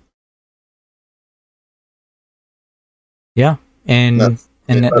 Mm-hmm. Yeah, and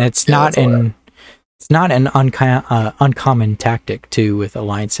it's not an uncommon tactic too with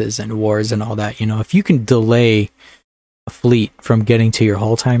alliances and wars and all that. You know, if you can delay a fleet from getting to your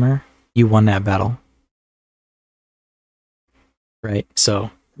hull timer, you won that battle, right? So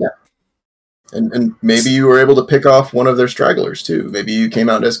yeah, and maybe you were able to pick off one of their stragglers too. Maybe you came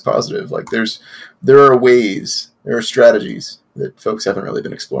out disc positive. Like, there are ways, there are strategies that folks haven't really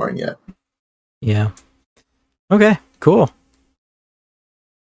been exploring yet. Yeah. Okay, cool.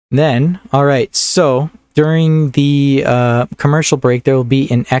 Then, all right, so during the commercial break, there will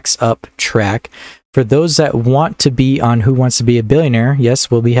be an X Up track. For those that want to be on Who Wants to Be a Billionaire,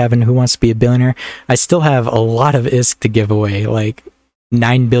 yes, we'll be having Who Wants to Be a Billionaire. I still have a lot of ISK to give away, like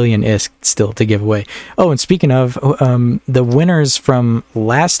 9 billion ISK still to give away. Oh, and speaking of, the winners from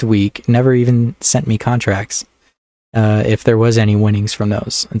last week never even sent me contracts, if there was any winnings from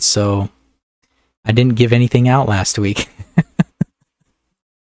those. And so I didn't give anything out last week.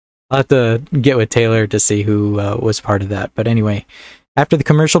 I'll have to get with Taylor to see who was part of that. But anyway, after the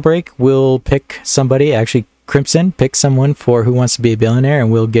commercial break, we'll pick somebody. Actually, Crimson, pick someone for Who Wants to Be a Billionaire,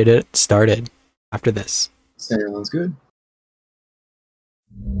 and we'll get it started after this. Sounds good.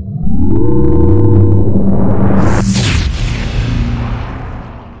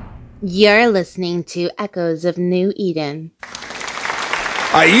 You're listening to Echoes of New Eden.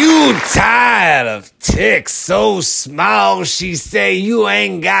 Are you tired of ticks so small she say you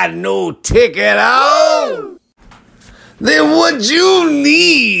ain't got no tick at all? Then what you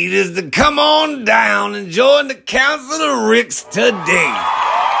need is to come on down and join the Council of Ricks today.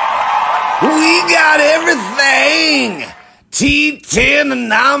 We got everything. T10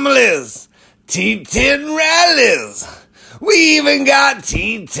 anomalies, T10 rallies. We even got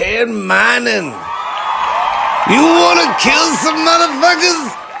T10 mining. You wanna kill some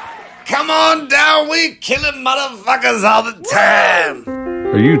motherfuckers? Come on down, we killing motherfuckers all the time.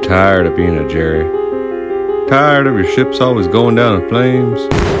 Are you tired of being a Jerry? Tired of your ships always going down in flames?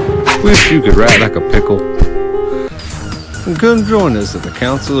 Wish you could ride like a pickle? Then come join us at the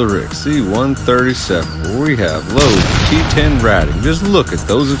Council of Rick C-137, where we have loads of T10 riding. Just look at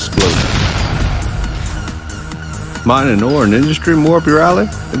those explosions. Mining ore and industry more up your alley?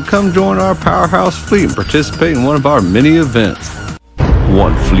 Then come join our powerhouse fleet and participate in one of our many events.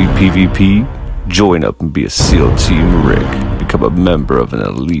 Want fleet PvP? Join up and be a SEAL Team Rick. Become a member of an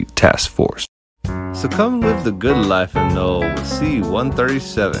elite task force. So come live the good life and know with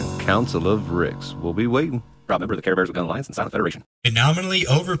C-137, Council of Ricks. We'll be waiting. Proud member of the Care Bears with Gun Alliance and Silent Federation. Phenomenally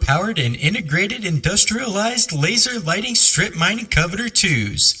overpowered and integrated industrialized laser lighting strip mining coveter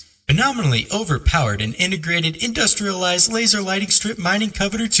 2s. Phenomenally overpowered and integrated industrialized laser lighting strip mining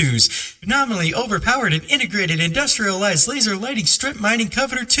coveter 2s. Phenomenally overpowered and integrated industrialized laser lighting strip mining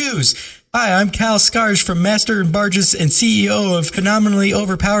coveter 2s. Hi, I'm Cal Scarge from Master and Barges and CEO of Phenomenally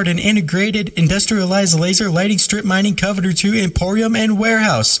Overpowered and Integrated Industrialized Laser Lighting Strip Mining Coveter 2 Emporium and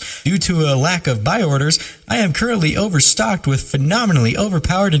Warehouse. Due to a lack of buy orders, I am currently overstocked with phenomenally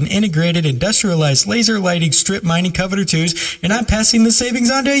overpowered and integrated industrialized laser lighting strip mining coveter 2s, and I'm passing the savings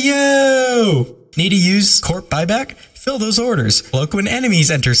on to you! Need to use Corp Buyback? Fill those orders. Cloak when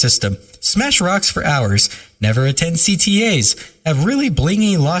enemies enter system. Smash rocks for hours. Never attend CTAs. Have really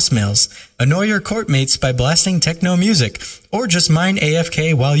blingy lost mails. Annoy your court mates by blasting techno music. Or just mine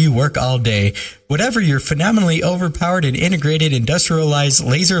AFK while you work all day. Whatever your phenomenally overpowered and integrated industrialized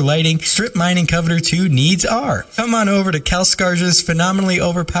laser lighting strip mining coveter 2 needs are. Come on over to Cal Scarge's phenomenally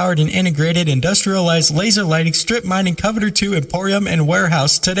overpowered and integrated industrialized laser lighting strip mining coveter 2 Emporium and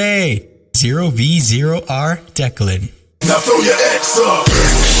Warehouse today. 0V0R Declan. Now throw your X up.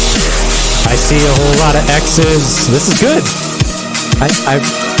 I see a whole lot of X's. This is good.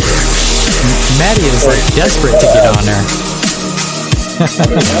 Maddie is like desperate to get on there.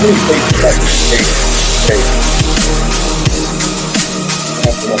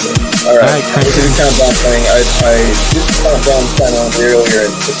 All right, Crimson. Countdown thing. I did countdown kind of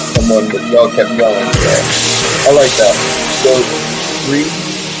earlier and took someone, but y'all kept going. So I like that. So 3,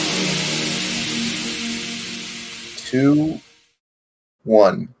 2,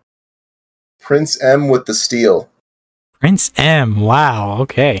 1. Prince M with the steel. Prince M. Wow.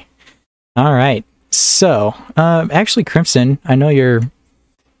 Okay. All right. So, actually, Crimson, I know you're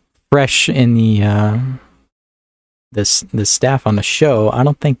fresh in the staff on the show. I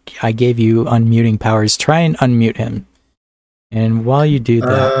don't think I gave you unmuting powers. Try and unmute him. And while you do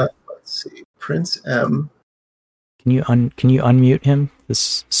that, let's see. Prince M. Can you unmute him?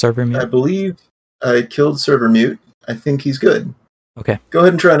 This server mute. I believe I killed server mute. I think he's good. Okay. Go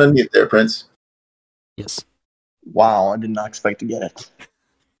ahead and try and unmute there, Prince. Yes. Wow, I did not expect to get it.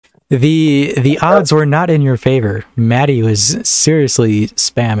 The odds were not in your favor. Maddie was seriously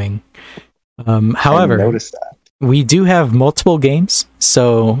spamming. However, I noticed that. We do have multiple games,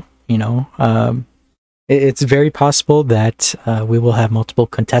 so it's very possible that we will have multiple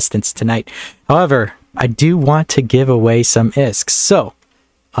contestants tonight. However, I do want to give away some ISKs, so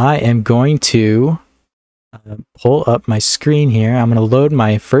I am going to pull up my screen here. I'm going to load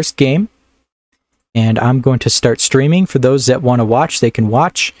my first game, and I'm going to start streaming. For those that want to watch, they can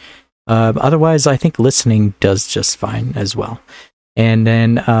watch. Otherwise, I think listening does just fine as well. And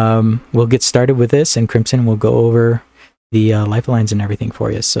then we'll get started with this, and Crimson will go over the lifelines and everything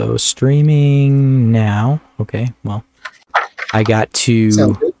for you. So streaming now. Okay, well, I got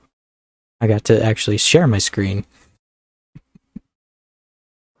to actually share my screen.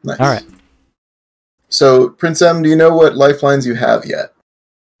 Nice. All right. So, Prince M, do you know what lifelines you have yet?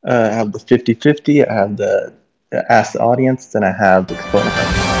 I have the 50-50, I have the Ask the Audience, then I have the Explain Effect.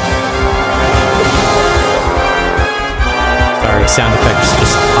 Sorry, sound effects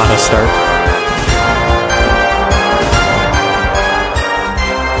just auto start.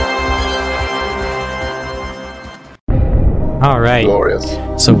 All right. Glorious.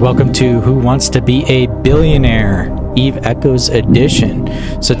 So welcome to Who Wants to Be a Billionaire? Eve Echoes edition.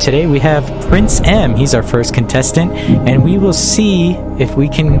 So today we have Prince M. He's our first contestant, and we will see if we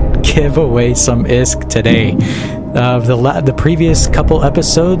can give away some ISK today. The previous couple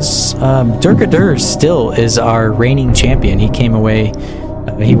episodes, Durgadur still is our reigning champion. He came away,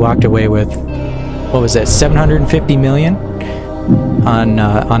 he walked away with, what was that, 750 million on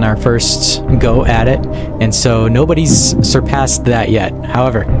our first go at it, and so nobody's surpassed that yet.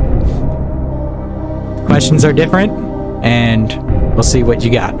 However, questions are different, and we'll see what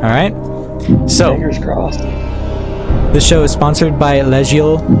you got. All right. So, fingers crossed. The show is sponsored by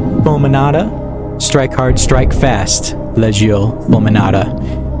Legio Fulminata. Strike hard, strike fast. Legio Fulminata.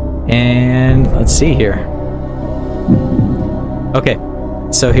 And let's see here. Okay.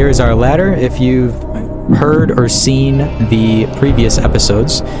 So here's our ladder. If you've heard or seen the previous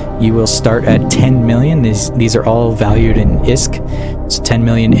episodes, you will start at 10 million. These are all valued in ISK. It's 10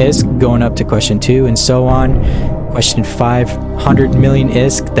 million ISK going up to question 2 and so on. Question 500 million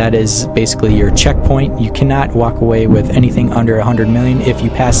ISK. That is basically your checkpoint. You cannot walk away with anything under 100 million. If you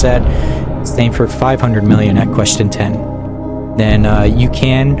pass that, same for 500 million at question 10. Then you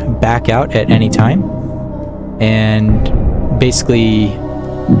can back out at any time, and basically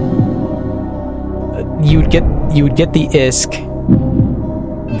you would get the ISK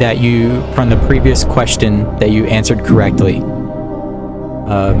that you from the previous question that you answered correctly.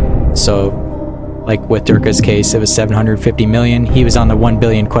 So like with Durga's case, it was 750 million. He was on the 1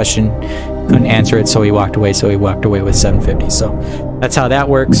 billion question, couldn't answer it, so he walked away. So he walked away with 750. So that's how that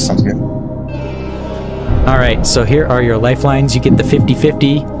works. Sounds good. All right, so here are your lifelines. You get the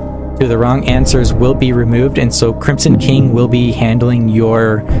 50-50. Two of the wrong answers will be removed, and so Crimson King will be handling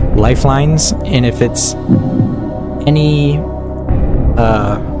your lifelines. And if it's any,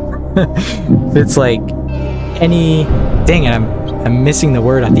 if it's like any, dang it, I'm missing the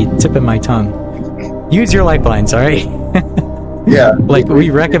word at the tip of my tongue. Use your lifelines, all right? Yeah. Like we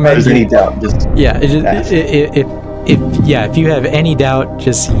recommend. If there's any doubt, just yeah. If you have any doubt,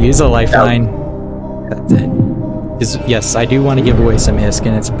 just use a lifeline. That's it. Yes, I do want to give away some ISK,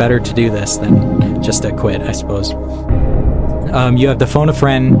 and it's better to do this than just to quit, I suppose. You have to phone a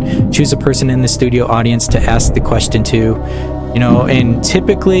friend, choose a person in the studio audience to ask the question to. You know, and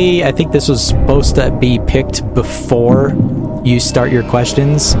typically, I think this was supposed to be picked before you start your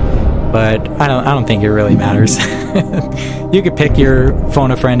questions, but I don't think it really matters. You could pick your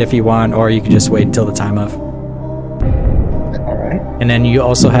phone a friend if you want, or you could just wait until the time of. And then you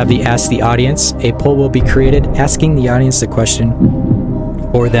also have the Ask the Audience. A poll will be created asking the audience the question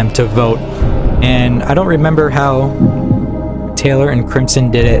for them to vote. And I don't remember how Taylor and Crimson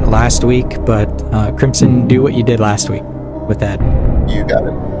did it last week, but Crimson, do what you did last week with that. You got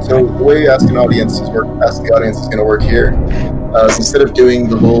it. So the way Ask the Audience is going to work here is instead of doing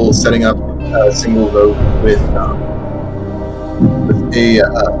the whole setting up a single vote with the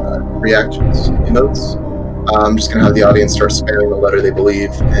reactions emotes, I'm just going to have the audience start spamming the letter they believe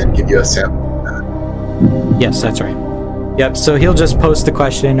and give you a sample. Yes, that's right. Yep, so he'll just post the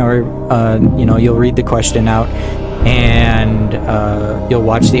question, or, you'll read the question out, and you'll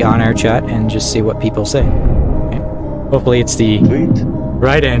watch the on-air chat and just see what people say. Okay. Hopefully it's the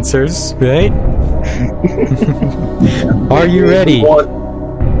right answers, right? Are you ready? We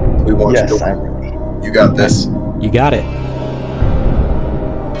want yes, you to. I'm ready. You got this. You got it.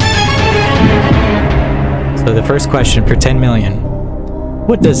 So the first question for 10 million.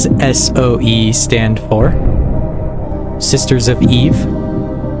 What does SOE stand for? Sisters of Eve,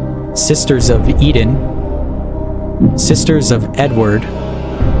 Sisters of Eden, Sisters of Edward,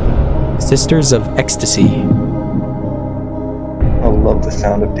 Sisters of Ecstasy. I love the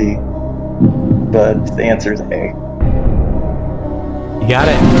sound of D, but the answer is A. You got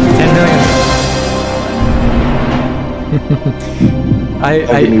it. 10 million.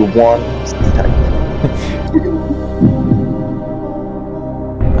 I'll give you one second.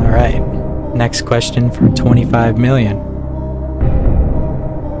 All right. Next question for 25 million.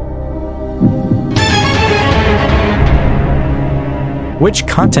 Which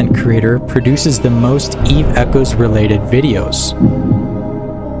content creator produces the most Eve Echoes related videos?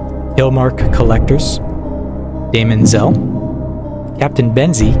 Killmark Collectors, Damon Zell, Captain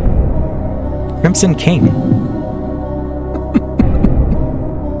Benzie, Crimson King.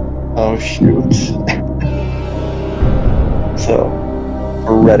 Oh shoot. So,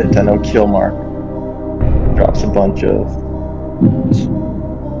 for Reddit, I know Killmark drops a bunch of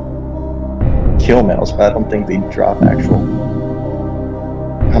kill mails, but I don't think they drop actual.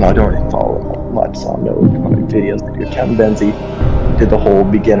 I don't really follow them much, so I don't know how many videos they do. Captain Benzie did the whole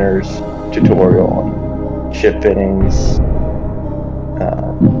beginner's tutorial on ship fittings.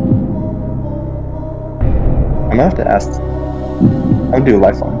 I'm gonna have to ask. I'll do a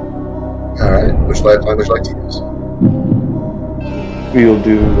lifeline. Alright, which lifeline would you like to use? We will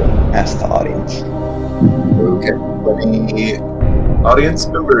do ask the audience. Okay, let me... Audience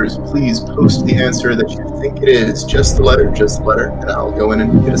members, please post the answer that you think it is. Just the letter, and I'll go in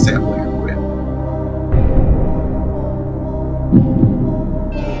and get a sample here for you.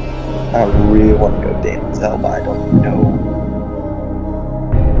 I really want to go Damon Zell, but I don't know.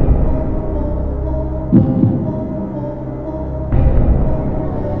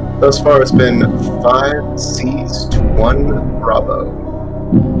 Thus far, it's been 5 C's to 1 Bravo.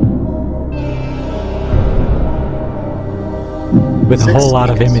 With a whole lot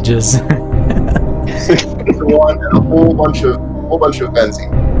of images. 6 to 1 and a whole bunch of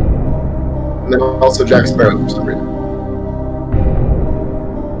benzene. And then also Jack Sparrow for some reason.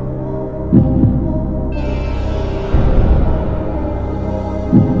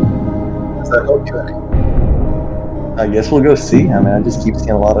 Does that help you any? I guess we'll go see. I mean, I just keep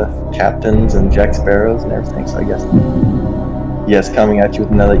seeing a lot of captains and Jack Sparrows and everything, so I guess. Yes, coming at you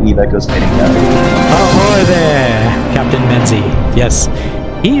with another Eve Echoes fading down. Ahoy there, Captain Benzie. Yes,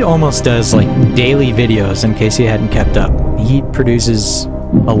 he almost does like daily videos in case you hadn't kept up. He produces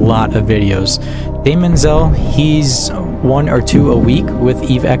a lot of videos. Damon Zell, he's 1 or 2 a week with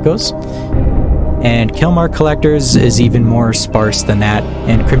Eve Echoes. And Killmark Collectors is even more sparse than that.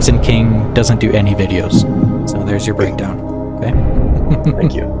 And Crimson King doesn't do any videos. So there's your breakdown. Okay?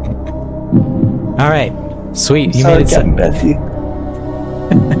 Thank you. Alright. Sweet. You Sorry, made it. Captain Benzie.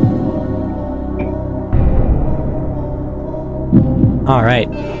 Alright.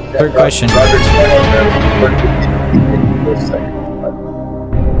 Third question.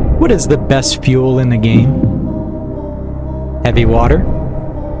 What is the best fuel in the game? Heavy water?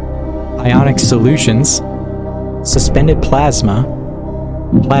 Ionic solutions? Suspended plasma?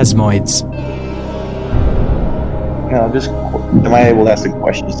 Plasmoids? No, just am I able to ask a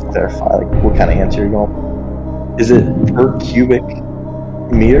question just to clarify, like what kind of answer you're going? Is it per cubic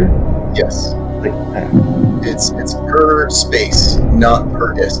meter? Yes. Like, It's per space, not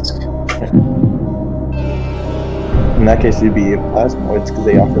per disk. in that case, it'd be plasmoids because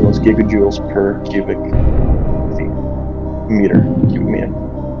they offer those gigajoules per cubic meter.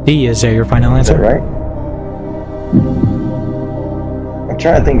 D, is that your final Is answer? that right? I'm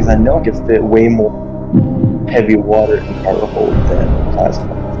trying to think because I know I could fit way more heavy water in power hold than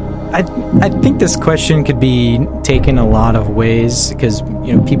plasma. I think this question could be taken a lot of ways because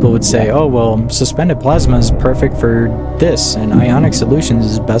people would say, oh well, suspended plasma is perfect for this and ionic solutions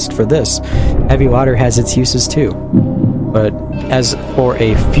is best for this. Heavy water has its uses too. But as for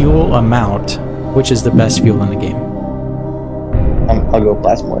a fuel amount, which is the best fuel in the game? I'll go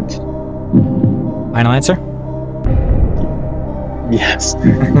plasmoids. Final answer? Yes.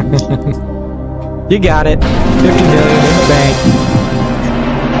 You got it. 50 million in the bank.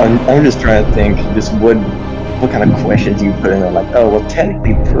 I'm just trying to think just what kind of questions you put in there, like, oh well,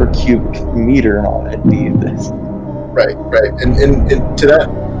 technically per cubic meter and all that'd be this. Right. And to that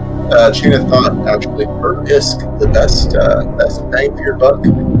chain of thought, actually, per disk, the best bang for your buck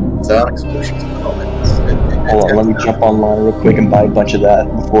is Ionic Solutions. Hold on, let me jump online real quick and buy a bunch of that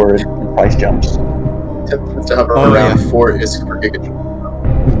before the price jumps. Tends to hover around 4 ISK per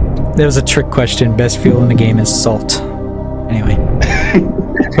gigajoule. There was a trick question. Best fuel in the game is salt. Anyway.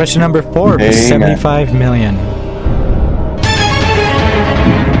 Question number 4 for 75 million.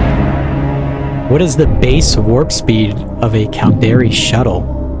 What is the base warp speed of a Caldari shuttle?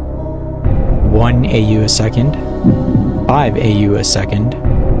 1 AU a second, 5 AU a second,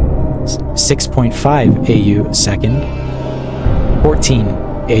 6.5 AU a second, 14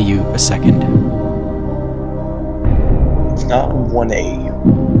 AU a second. It's not 1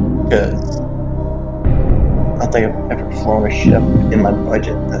 AU, because I don't think I've ever flown a ship in my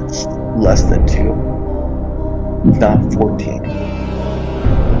budget that's less than 2. It's not 14.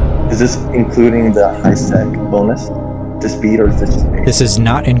 Is this including the high sec bonus to speed, or is this just base? This is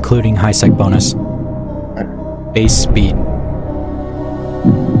not including high sec bonus. Base speed.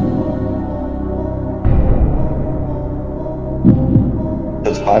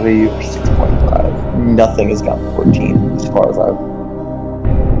 5 AU or 6.5. Nothing has gotten 14 as far as I've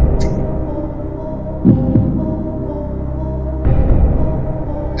seen.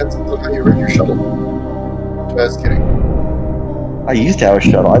 That's how you rig your shuttle. Just kidding. I used to have a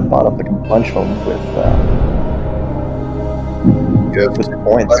shuttle. I bought up like a bunch of them with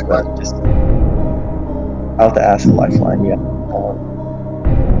points, but just I'll have to ask Lifeline. Yeah.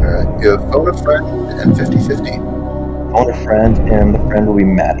 Alright, you have phone a friend and 50-50. Phone a friend, and the friend will be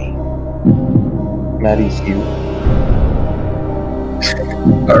Maddie. Maddie's you.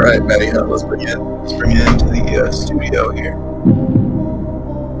 Alright, Maddie, let's bring you into the studio here.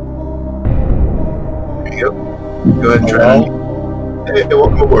 There you go. Go ahead and try. Hey,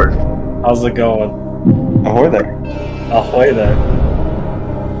 welcome aboard. How's it going? Ahoy there. Ahoy there.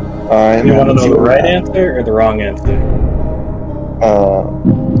 Alright. You want to know the right answer or the wrong answer?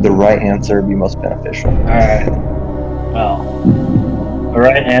 The right answer would be most beneficial. Alright. Well, the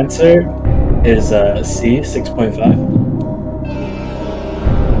right answer is C, 6.5.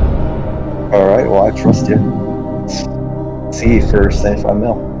 Alright, well, I trust you. C for 75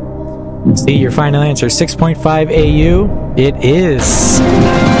 mil. C, your final answer, 6.5 AU. It is.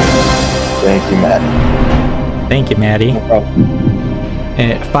 Thank you, Matt. Thank you, Maddie. No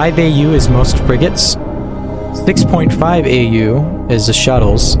problem. 5 AU is most frigates. 6.5 AU is the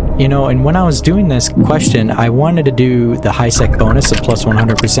shuttles. You know, and when I was doing this question, I wanted to do the high sec bonus of plus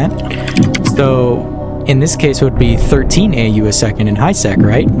 100%. So, in this case, it would be 13 AU a second in high sec,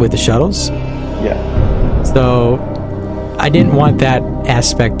 right? With the shuttles? Yeah. So, I didn't want that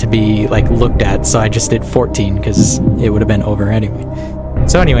aspect to be, like, looked at, so I just did 14, because it would have been over anyway.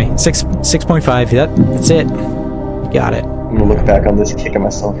 So anyway, 6.5, that's it. Got it. I'm gonna look back on this kicking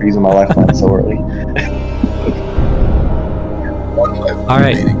myself for using my lifeline so early.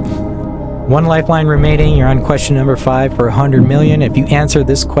 Alright. 1 lifeline remaining. You're on question number 5 for 100 million. If you answer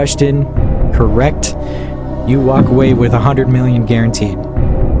this question correct, you walk away with 100 million guaranteed.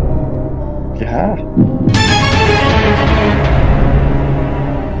 Yeah.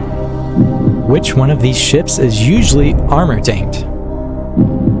 Which one of these ships is usually armor tanked?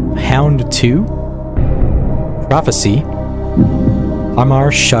 Hound 2, Prophecy,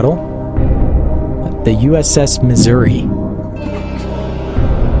 Amar Shuttle, the USS Missouri.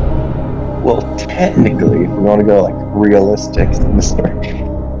 Well, technically, if we want to go like realistic,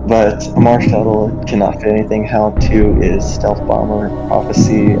 but Amar Shuttle cannot fit anything. Hound 2 is stealth bomber.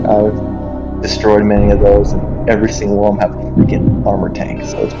 Prophecy, I've destroyed many of those, and every single one have a freaking armor tank,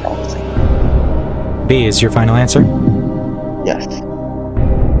 so it's Prophecy. B is your final answer? Yes.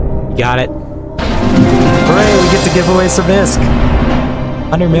 You got it. Hooray, we get to give away Cervisk.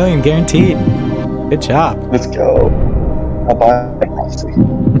 100 million guaranteed. Good job. Let's go. I'll buy Prophecy.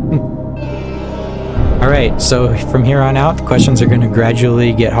 Alright, so from here on out, the questions are going to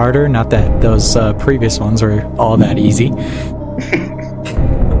gradually get harder. Not that those previous ones were all that easy.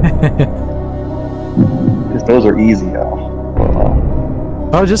 If those are easy,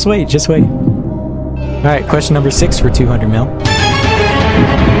 Oh, just wait. Alright, question number 6 for 200 mil.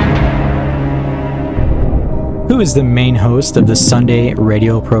 Who is the main host of the Sunday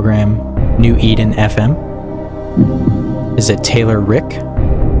radio program New Eden FM? Is it Taylor Rick,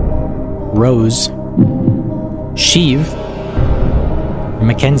 Rose, Sheev, or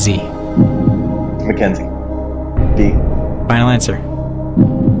Mackenzie? Mackenzie. D. Final answer.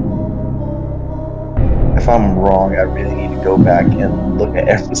 If I'm wrong, I really need to go back and look at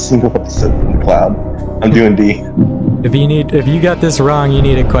every single episode from the cloud. I'm doing D. If you got this wrong, you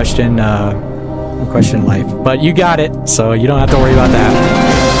need a question life. But you got it, so you don't have to worry about that.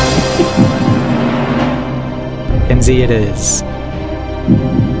 Mackenzie it is.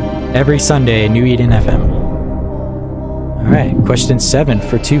 Every Sunday, New Eden FM. Alright, question 7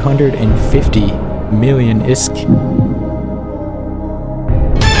 for 250 million ISK.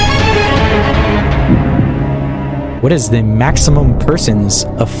 What is the maximum persons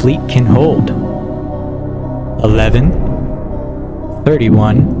a fleet can hold? 11,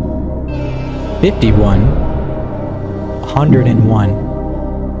 31, 51, 101.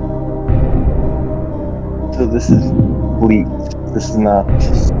 So this is fleet. This is not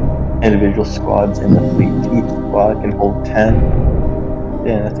just individual squads in the fleet. Each squad can hold 10.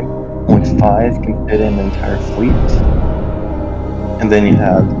 And I think only 5 can fit in the entire fleet. And then you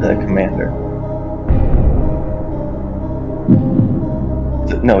have the commander.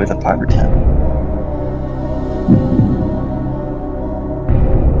 No, it's a 5 or 10.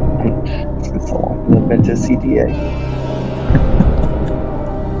 It's been so long. I've been to CTA.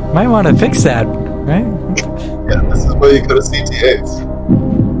 Might want to fix that, right? Yeah, this is where you go to CTAs.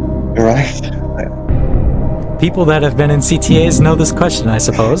 Right. People that have been in CTAs know this question, I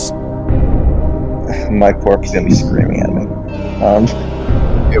suppose. My corpse is gonna be screaming at me.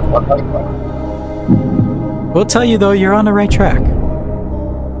 You have one lifeline. We'll tell you though, you're on the right track.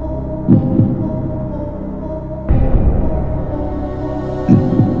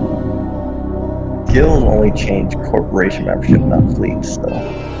 Guilds only change corporation membership, not fleets, so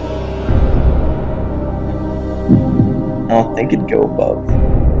I don't think it'd go above.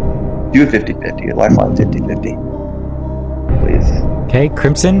 Do a 50-50, lifeline 50-50. Please. Okay,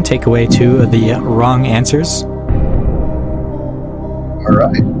 Crimson, take away 2 of the wrong answers.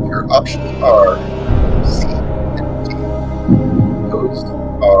 Alright, your options are C and D. Those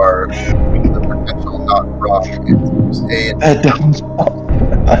are the potential not wrong answers. A and That doesn't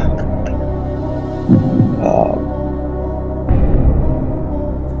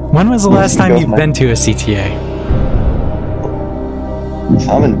When was the last time you've been to a CTA?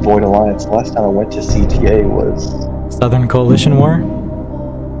 I'm in Void Alliance. The last time I went to CTA was... Southern Coalition War?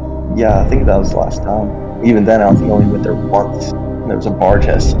 Yeah, I think that was the last time. Even then, I was only went there once. And there was a bar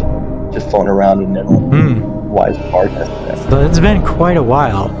test just floating around in Netherlands. Why is the bar test there? So it's been quite a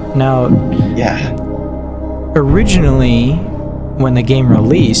while. Now, yeah. Originally, when the game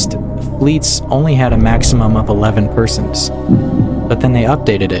released, fleets only had a maximum of 11 persons. But then they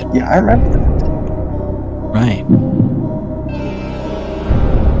updated it. Yeah, I remember that. Right.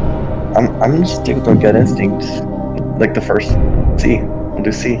 I'm just sticking with my gut instinct. Like the first C. I'll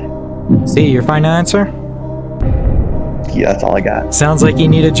do C. C, your final answer? Yeah, that's all I got. Sounds like you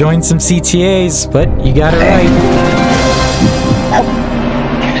need to join some CTAs, but you got it right.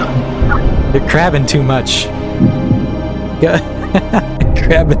 You're crabbing too much.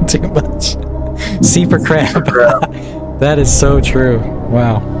 Crabbing too much. C for crab. That is so true.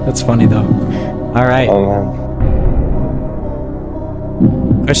 Wow, that's funny though. All right. Oh man.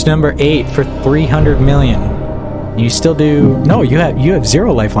 Question number 8 for 300 million. You still do? No, you have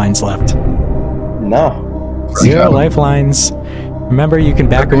 0 lifelines left. No. 0 lifelines. Remember, you can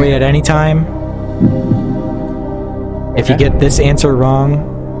back away at any time. If you get this answer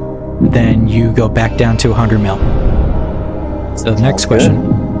wrong, then you go back down to 100 mil. So the next question.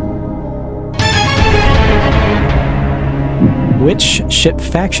 Which ship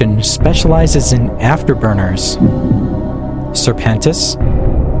faction specializes in afterburners? Serpentis,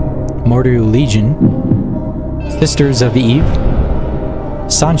 Mordu Legion, Sisters of Eve,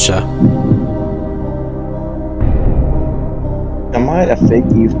 Sancha. Am I a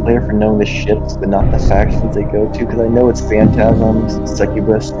fake Eve player for knowing the ships but not the factions they go to? Because I know it's Phantasms,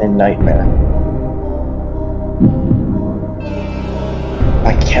 Succubus, and Nightmare.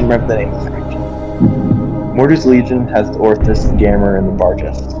 I can't remember the name of the faction. Mordu's Legion has the Orthus, Gamma, and the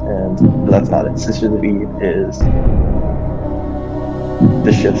Barges, but that's not it. Sisters of Eve is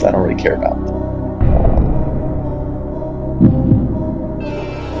the ships I don't really care about.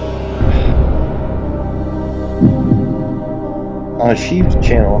 On Sheev's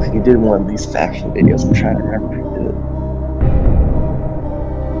channel, he did one of these faction videos. I'm trying to remember who did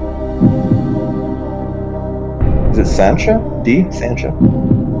it. Is it Sancha? D? Sancha?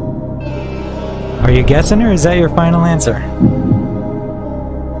 Are you guessing, or is that your final answer?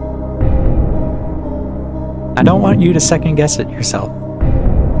 I don't want you to second guess it yourself.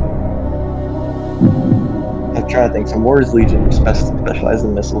 I'm trying to think. So Mordu's Legion specializes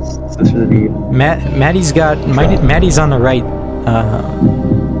in missiles. Sisters of Eve. Maddie's on the right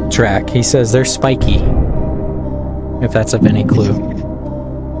track. He says they're spiky. If that's of any clue.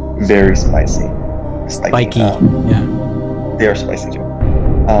 Very spicy. Spiky. Yeah. They are spicy too.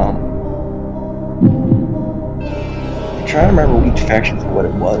 I'm trying to remember each faction for what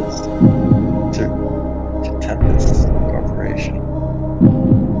it was. To Tempest Corporation.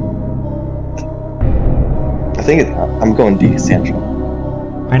 I think I'm going D, Sancha.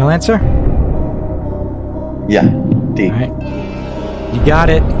 Final answer? Yeah, D. All right. You got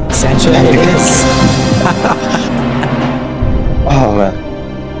it. Sancha it is. Oh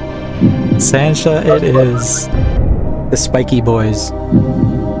man. Sancha it is. The spiky boys.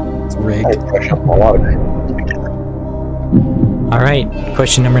 It's rigged. Alright,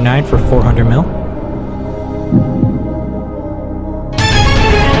 question number 9 for 400 mil.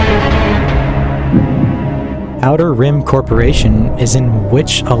 Outer Rim Corporation is in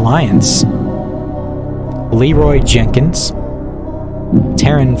which alliance? Leroy Jenkins,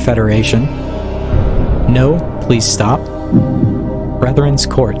 Terran Federation, No, Please Stop, Brethren's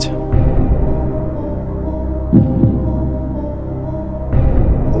Court.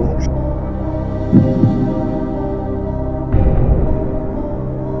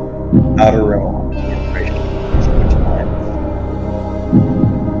 Outer Rim.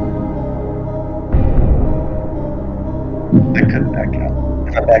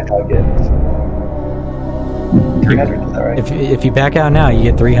 If I back out, get 300. Is that right? If you back out now, you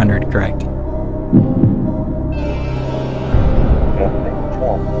get 300. Correct.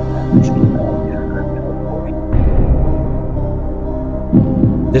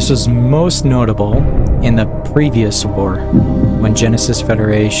 This was most notable in the previous war, when Genesis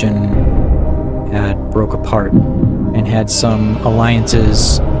Federation had broke apart and had some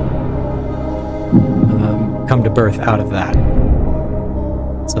alliances come to birth out of that.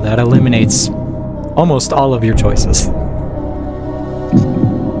 So that eliminates almost all of your choices.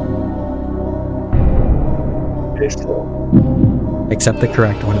 Except the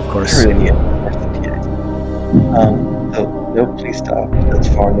correct one, of course. No, please stop. That's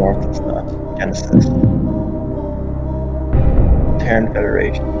far north. It's not Genesis. Terran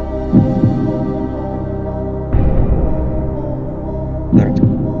Federation.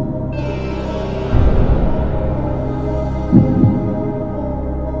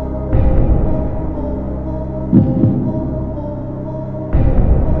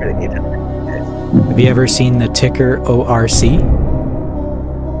 Have you ever seen the ticker ORC?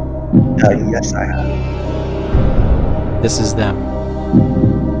 Yes, I have. This is them.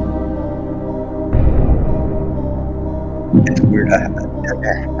 It's weird. I have to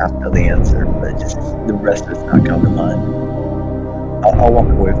know the answer, but just the rest does not come to mind. I'll walk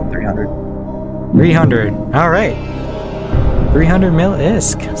away with 300. 300. All right. 300 mil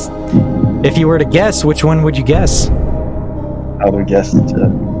ISK. If you were to guess, which one would you guess? I would guess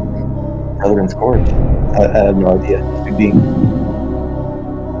Brethren's Court. I have no idea.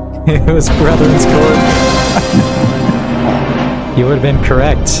 It was Brethren's Court. You would have been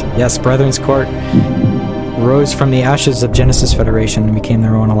correct. Yes, Brethren's Court rose from the ashes of Genesis Federation and became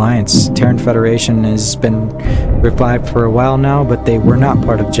their own alliance. Terran Federation has been revived for a while now, but they were not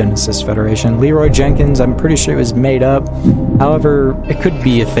part of Genesis Federation. Leroy Jenkins, I'm pretty sure it was made up. However, it could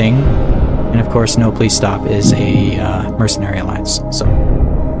be a thing. And of course, No Please Stop is a mercenary alliance. So,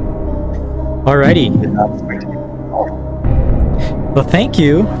 alrighty. Well, thank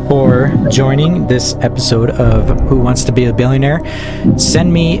you for joining this episode of Who Wants to Be a Billionaire.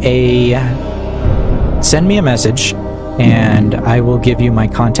 Send me a message, and I will give you my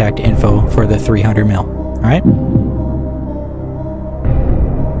contact info for the 300 mil. All right?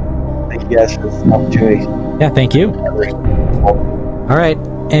 Thank you guys for this opportunity. Yeah, thank you. All right.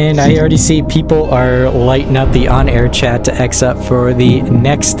 And I already see people are lighting up the on-air chat to X up for the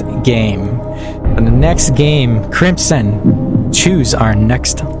next game. In the next game, Crimson, choose our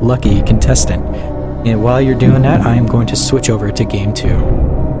next lucky contestant. And while you're doing that, I am going to switch over to game 2.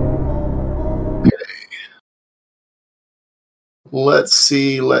 Okay. Let's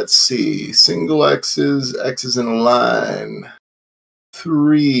see. Single X's, X's in a line.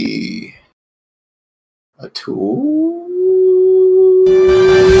 3. A tool.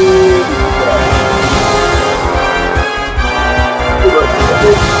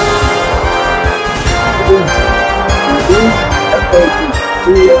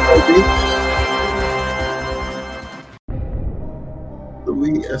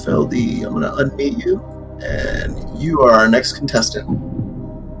 Louis FLD. I'm going to unmute you, and you are our next contestant.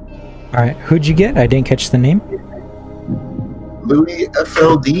 All right, who'd you get? I didn't catch the name. Louis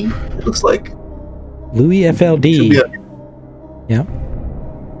FLD, it looks like. Louis FLD. Yeah.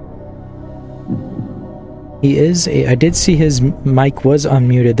 He is I did see his mic was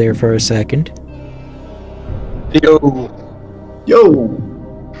unmuted there for a second. Yo.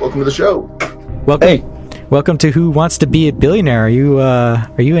 Welcome to the show. Welcome. Hey. Welcome to Who Wants to Be a Billionaire. Are you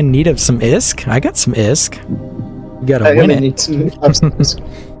in need of some ISK? I got some ISK. You gotta win it.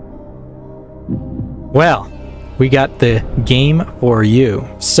 Well, we got the game for you.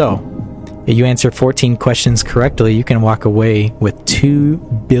 So, if you answer 14 questions correctly, you can walk away with 2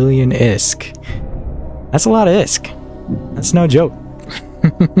 billion ISK. That's a lot of ISK. That's no joke.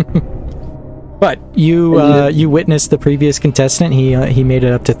 But you witnessed the previous contestant. He made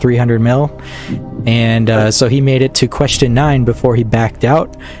it up to 300 mil, and so he made it to question 9 before he backed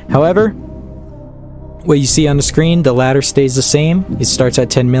out. However, what you see on the screen, the ladder stays the same. It starts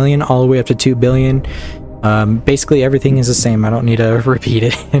at 10 million all the way up to 2 billion. Basically, everything is the same. I don't need to repeat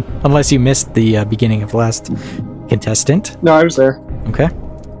it unless you missed the beginning of the last contestant. No, I was there. Okay.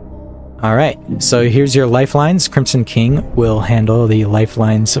 All right. So here's your lifelines. Crimson King will handle the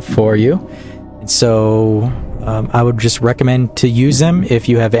lifelines for you. So I would just recommend to use them if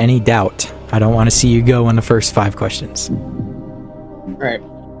you have any doubt. I don't want to see you go on the first 5 questions. All right.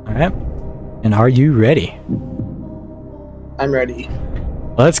 And are you ready? I'm ready.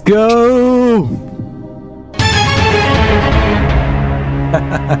 Let's go!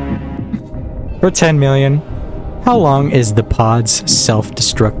 For 10 million, How long is the pod's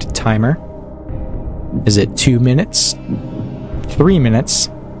self-destruct timer? Is it 2 minutes? 3 minutes?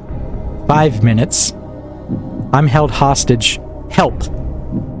 5 minutes? I'm held hostage. Help.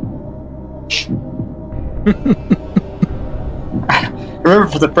 Remember,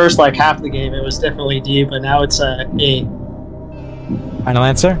 for the first half of the game, it was definitely D, but now it's A. Final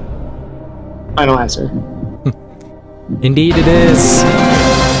answer? Final answer. Indeed it is.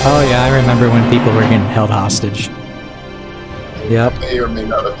 Oh yeah, I remember when people were getting held hostage. Yep. May or may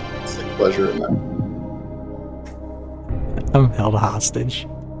not have taken pleasure in that. I'm held hostage.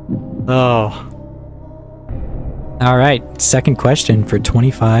 Oh. Alright, second question for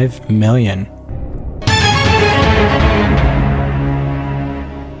 25 million.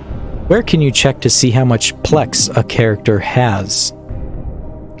 Where can you check to see how much Plex a character has?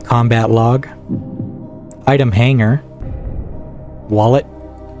 Combat log? Item hanger? Wallet?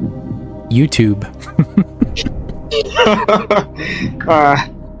 YouTube?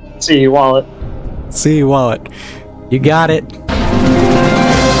 See, wallet. See, wallet. You got it.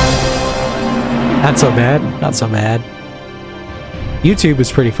 Not so bad. Not so bad. YouTube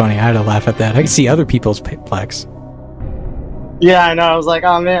is pretty funny. I had to laugh at that. I can see other people's Plex. Yeah, I know. I was like,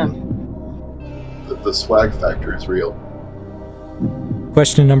 oh man. The swag factor is real.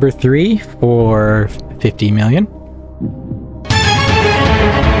 Question number 3 for 50 million.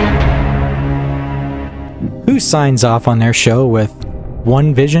 Who signs off on their show with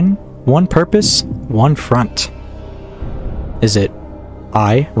one vision, one purpose, one front? Is it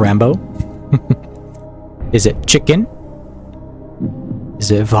I, Rambo? Is it Chicken?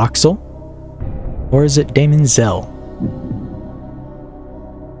 Is it Voxel? Or is it Damon Zell?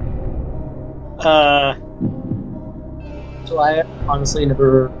 So I honestly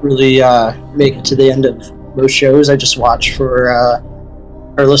never really make it to the end of most shows. I just watch for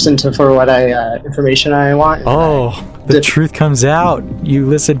or listen to for what information I want. Oh, the truth comes out. You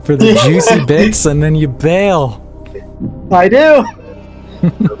listen for the juicy bits and then you bail. I do.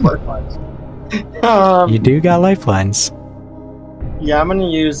 You do got lifelines. Yeah, I'm gonna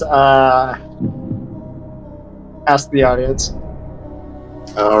use ask the audience.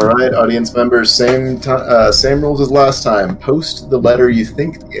 All right, audience members, same rules as last time. Post the letter you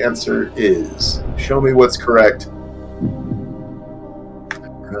think the answer is. Show me what's correct.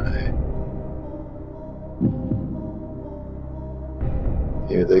 Right.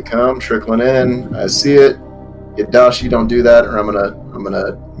 Here they come, trickling in. I see it. Yadashi, don't do that, or I'm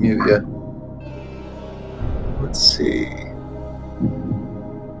gonna mute you. Let's see.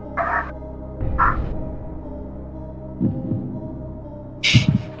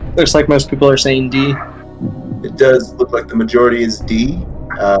 Looks like most people are saying D. It does look like the majority is D.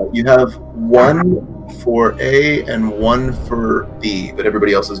 You have 1 for A and 1 for B, but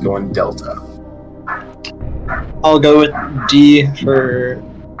everybody else is going Delta. I'll go with D for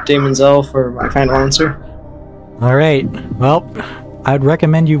Damon Zell for my final answer. All right. Well, I'd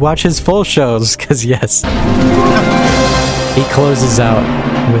recommend you watch his full shows, because yes, he closes out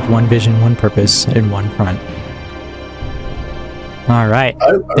with one vision, one purpose, and one front. All right.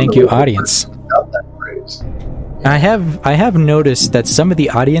 Thank you, audience. I have noticed that some of the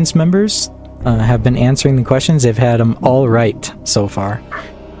audience members have been answering the questions. They've had them all right so far.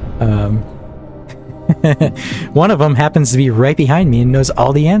 One of them happens to be right behind me and knows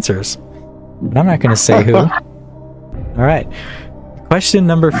all the answers. But I'm not going to say who. All right. Question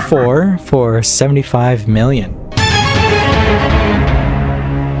number 4 for 75 million.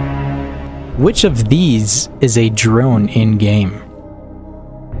 Which of these is a drone in-game?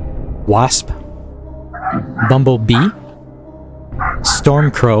 Wasp, Bumblebee,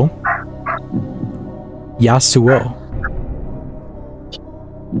 Stormcrow, Yasuo.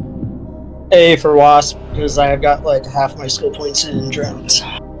 A for Wasp, because I've got like half my skill points in drones.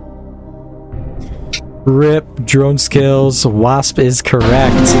 RIP, drone skills. Wasp is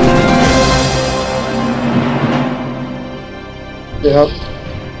correct. Yep.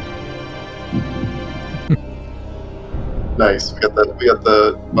 Nice. We got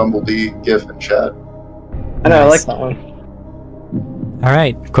the Bumblebee GIF in chat. I know, I like that one. All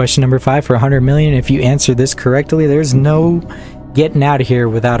right, question number 5 for 100 million. If you answer this correctly, there's no getting out of here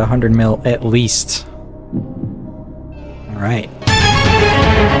without 100 mil at least. All right.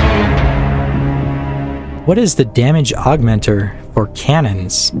 What is the damage augmenter for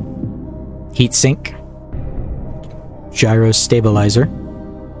cannons? Heatsink, gyro stabilizer,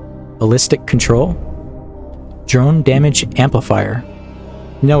 ballistic control, drone damage amplifier.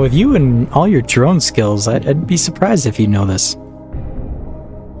 Now, with you and all your drone skills, I'd be surprised if you know this.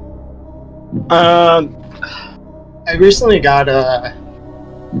 I recently got a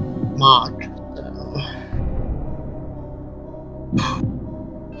mock, so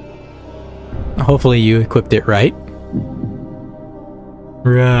Hopefully you equipped it right.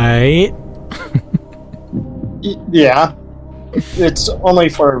 Right. Yeah. It's only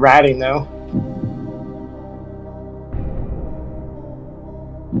for ratting, though.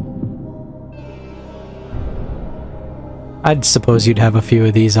 I'd suppose you'd have a few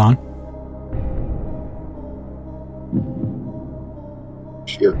of these on.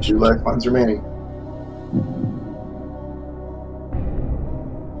 You have 2 lifelines remaining.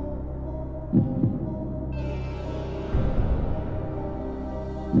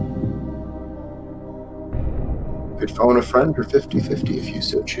 Could phone a friend or 50-50 if you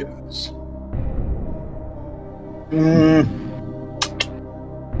so choose.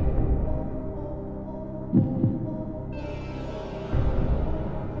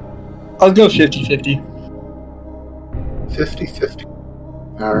 I'll go 50-50. 50-50.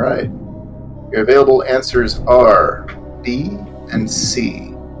 All right. Your available answers are B and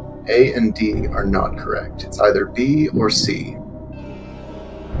C. A and D are not correct. It's either B or C.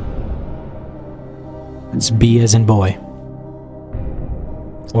 It's B as in boy.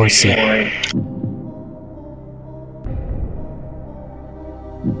 Or C.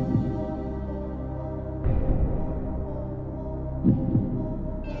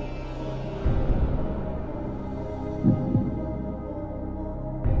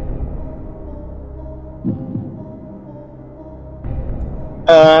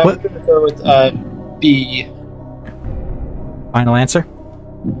 I'm going to go with B. Final answer?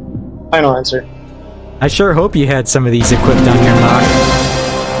 Final answer. I sure hope you had some of these equipped on your mock.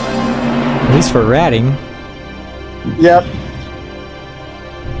 At least for ratting. Yep.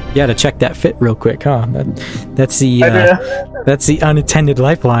 You gotta check that fit real quick, huh? That's the that's the unattended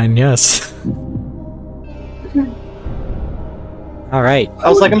lifeline, yes. Alright. I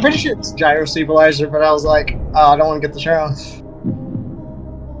was like, I'm pretty sure it's gyro stabilizer, but I was like, oh, I don't want to get the wrong.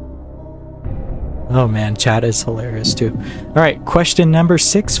 Oh man, chat is hilarious too. Alright, question number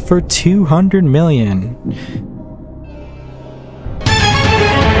 6 for 200 million.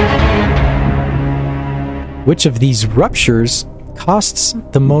 Which of these ruptures costs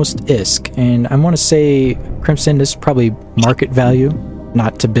the most ISK? And I want to say, Crimson, this is probably market value,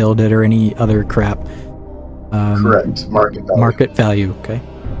 not to build it or any other crap. Correct, market value. Market value, okay.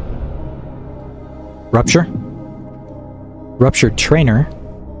 Rupture? Rupture Trainer?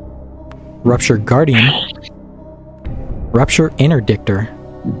 Rupture Guardian, Rupture Interdictor.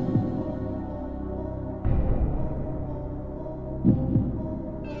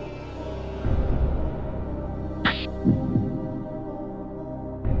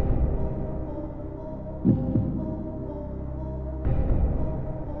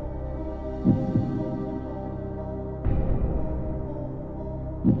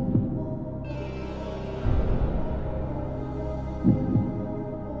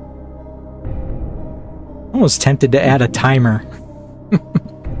 Almost tempted to add a timer.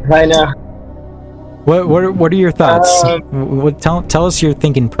 I know. What are your thoughts? Tell us your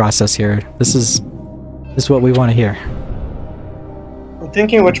thinking process here. This is what we want to hear. I'm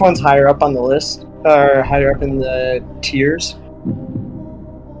thinking which one's higher up on the list, or higher up in the tiers.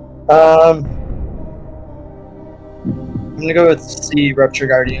 I'm gonna go with C, Rupture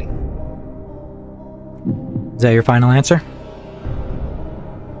Guardian. Is that your final answer?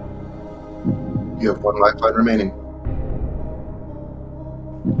 You have 1 lifeline remaining.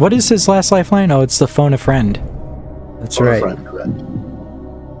 What is his last lifeline? Oh, it's the phone a friend. That's phone right. A friend, correct.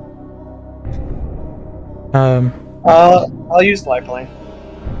 I'll use lifeline.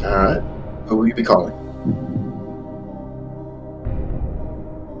 All right. Who will you be calling?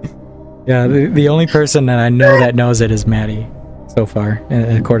 Yeah, the only person that I know that knows it is Maddie so far,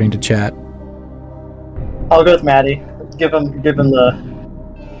 according to chat. I'll go with Maddie. Give him the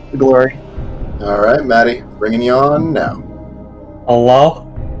glory. All right, Maddie, bringing you on now. Hello?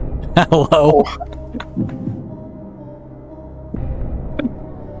 Hello.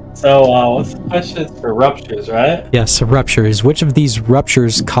 So, what's the question? It's for ruptures, right? Yes, ruptures. Which of these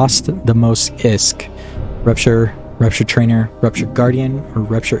ruptures cost the most ISK? Rupture Trainer, Rupture Guardian, or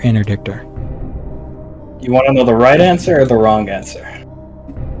Rupture Interdictor? You want to know the right answer or the wrong answer?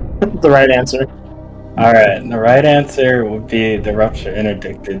 The right answer. Alright, the right answer would be the Rupture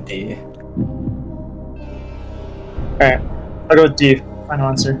Interdictor D. Alright, I'll go with D. Final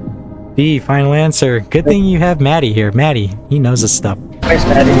answer. D, final answer. Good thing you have Maddie here. Maddie, he knows his stuff. Thanks,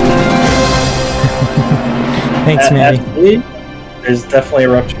 Maddie. Thanks, Maddie. There's definitely a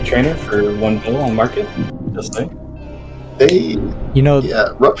Rupture Trainer for 1 bill on market. Just saying.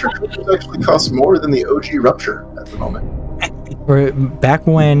 Rupture Trainers actually cost more than the OG Rupture at the moment. Back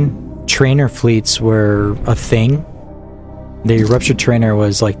when trainer fleets were a thing, The Ruptured Trainer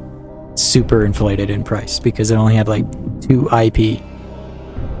was like super inflated in price because it only had like 2 IP.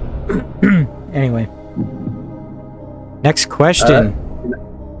 Anyway, next question.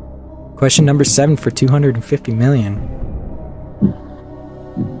 Question number 7 for 250 million.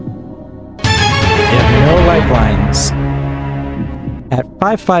 You have no lifelines. At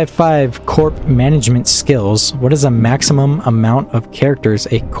 555 Corp management skills, what is the maximum amount of characters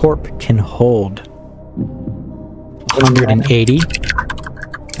a Corp can hold? 180,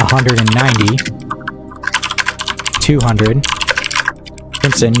 190, 200.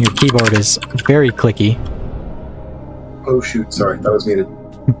 Crimson, your keyboard is very clicky. Oh shoot, sorry, that was muted.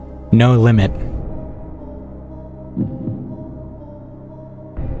 No limit.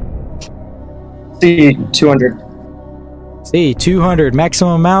 C, 200. C, 200.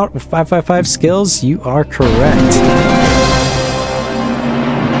 Maximum amount of 555 skills. You are correct.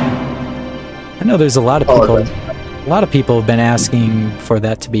 I know there's a lot of people. A lot of people have been asking for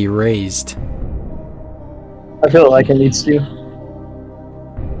that to be raised. I feel like it needs to.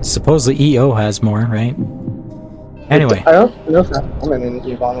 Supposedly EO has more, right? Anyway. I don't know if I'm in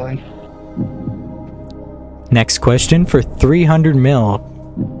EVE Online. Next question for 300 mil.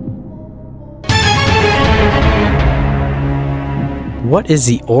 What is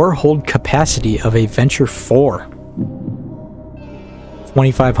the ore hold capacity of a Venture 4?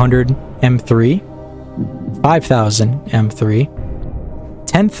 2,500 M3, 5,000 M3,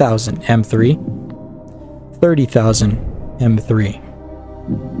 10,000 M3, 30,000 M3.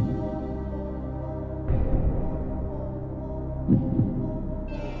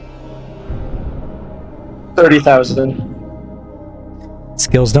 $30,000.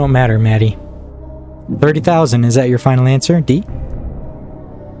 Skills don't matter, Maddie. 30,000, is that your final answer, D?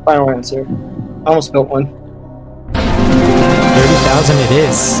 Final answer. I almost built one. 30,000 it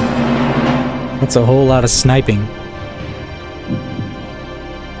is. That's a whole lot of sniping.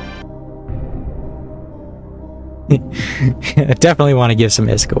 I definitely want to give some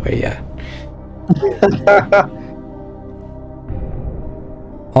ISK away, yeah.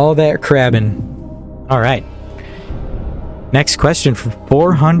 All that crabbing. Alright. Next question for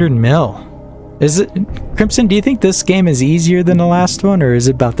 400 mil. Is it, Crimson, do you think this game is easier than the last one, or is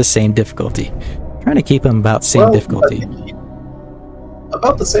it about the same difficulty? Trying to keep them about the same difficulty.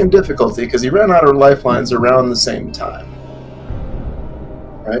 About the same difficulty, because he ran out of lifelines around the same time.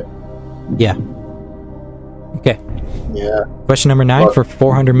 Right? Yeah. Okay. Yeah. Question number 9 for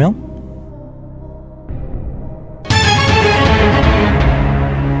 400 mil.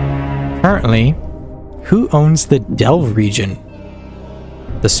 Currently, who owns the Delve region?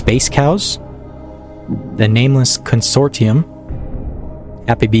 The Space Cows? The Nameless Consortium?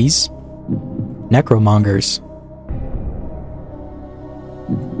 Happy Bees? Necromongers?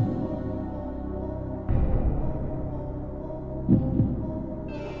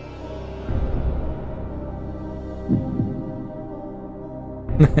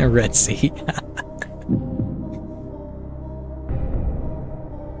 Red Sea.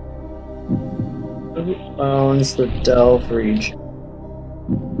 Who owns the Delve region?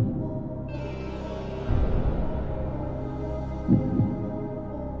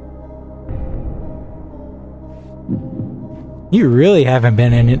 You really haven't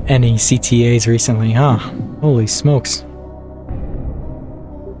been in any CTAs recently, huh? Holy smokes.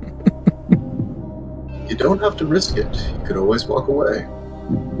 You don't have to risk it. You could always walk away.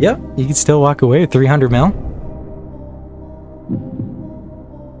 Yep, you can still walk away with 300 mil.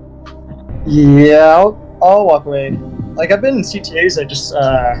 Yeah, I'll walk away. Like, I've been in CTAs, I just,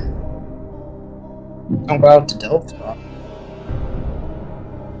 don't go out to Delve.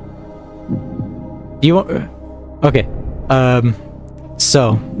 Do you want... Okay.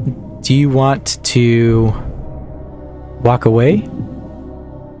 So, do you want to walk away?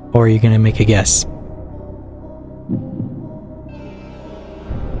 Or are you going to make a guess?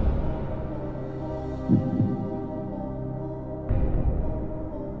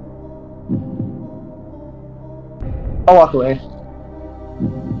 I'll walk away.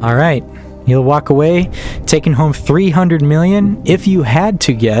 Alright. You'll walk away, taking home 300 million. If you had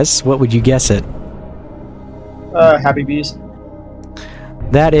to guess, what would you guess it? Happy Bees.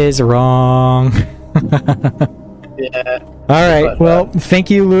 That is wrong. Yeah. Alright, well, thank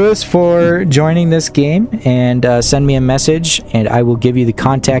you, Lewis, for joining this game, and send me a message, and I will give you the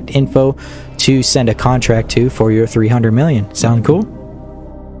contact info to send a contract to for your 300 million. Sound cool?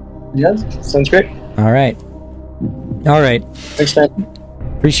 Yeah, sounds great. Alright. Thanks, man.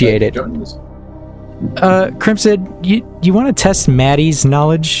 Appreciate it. Crimson, you want to test Maddie's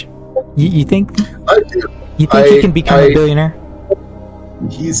knowledge? You think? I do. You think he can become a billionaire?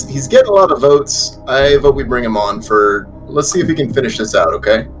 He's getting a lot of votes. I vote we bring him on for let's see if we can finish this out,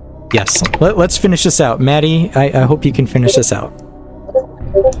 okay? Yes. Let's finish this out. Maddie, I hope you can finish this out.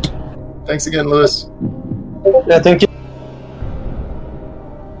 Thanks again, Lewis. Yeah, thank you.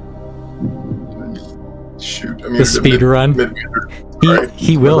 Shoot, The speed run.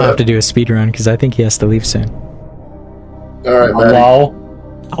 He will have to do a speed run because I think he has to leave soon. All right, Maddie.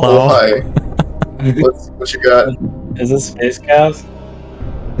 Hello? Hi. What you got? Is this Space Cows?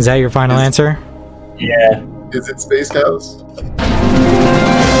 Is that your final answer? Yeah. Is it Space Cows?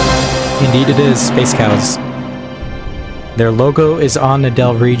 Indeed it is, Space Cows. Their logo is on the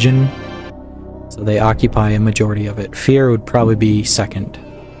Delve region, so they occupy a majority of it. Fear would probably be second.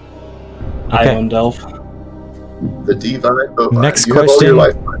 I own Delve. The Divine Bovine. Next You have all your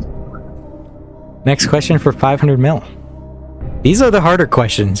question. lifelines. Next question for 500 mil. These are the harder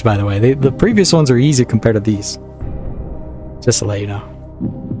questions, by the way. The previous ones are easy compared to these. Just to let you know.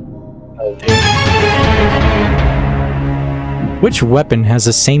 Oh, dude. Which weapon has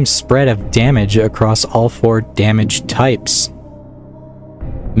the same spread of damage across all 4 damage types?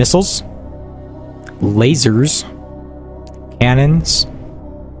 Missiles, lasers, cannons,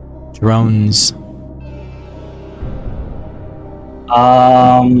 drones.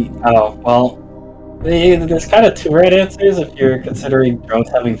 Oh, well, there's kind of 2 right answers if you're considering drones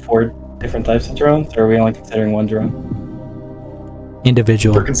having 4 different types of drones, or are we only considering 1 drone?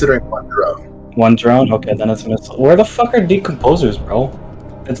 Individual. We're considering 1 drone. 1 drone? Okay, then it's a missile. Where the fuck are decomposers, bro?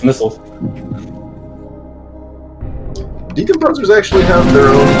 It's missiles. Decomposers actually have their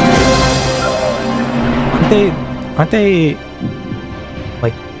own. Aren't they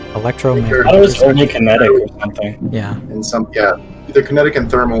like electromagnetic? I thought it was only kinetic or something. Yeah. Either kinetic and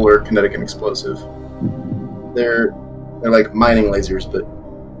thermal or kinetic and explosive. They're like mining lasers, but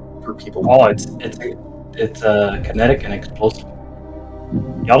for people. Oh, it's kinetic and explosive.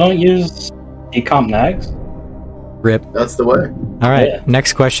 Y'all don't use decomp nags? Rip. That's the way. All right, Yeah.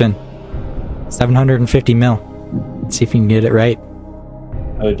 next question. 750 mil. Let's see if you can get it right.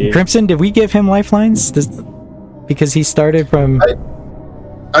 Oh, dear. Crimson, did we give him lifelines? Because he started from...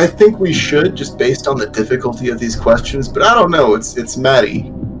 I think we should, just based on the difficulty of these questions, but I don't know. It's Maddie.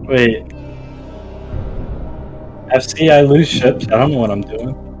 Wait. FC, I lose ships. I don't know what I'm doing.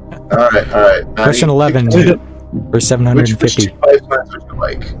 All right. Maddie, Question 11 for 750. Which 2 lifelines would you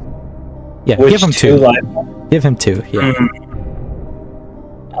like? Yeah, Which give him 2. Give him 2, yeah.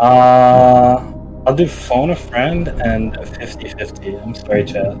 I'll do phone a friend and a 50-50. I'm sorry,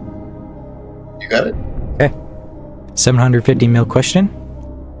 Chad. You got it? Okay. 750 mil question.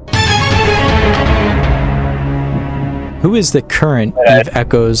 Who is the current Eve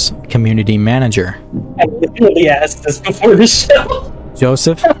Echoes community manager? I literally asked this before the show.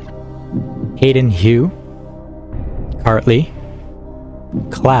 Joseph, Hayden Hugh, Cartley,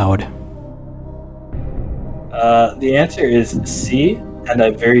 Cloud. The answer is C, and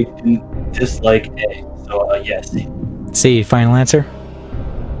I very dislike A. So, yeah, C. C, final answer?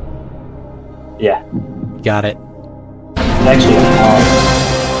 Yeah. Got it. Actually,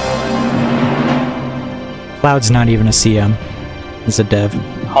 Cloud's not even a CM. He's a dev.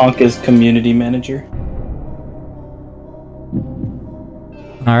 Honk is community manager.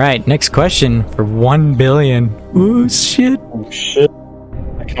 Alright, next question for 1 billion. Ooh, shit. Oh, shit.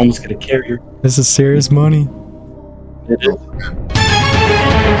 I can almost get a carrier. This is serious money. It is.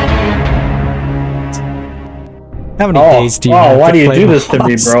 How many days do you have why to do you play do this to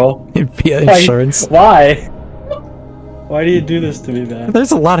me, Moss? bro? Via insurance. Why? Why do you do this to me, man?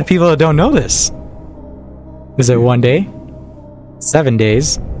 There's a lot of people that don't know this. Is it 1 day? 7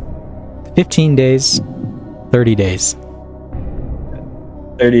 days? 15 days? 30 days?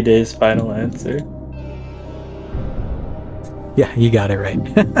 30 days final answer. Yeah, you got it right.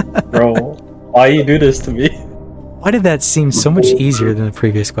 Bro, why you do this to me? Why did that seem so much easier than the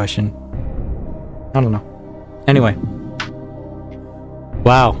previous question? I don't know. Anyway.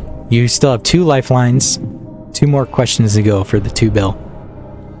 Wow. You still have 2 lifelines. 2 more questions to go for the 2 bill.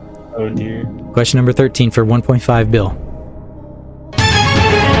 Oh dear. Question number 13 for 1.5 bill.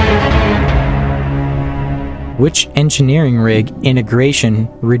 Which engineering rig integration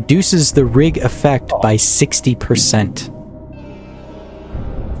reduces the rig effect by 60%?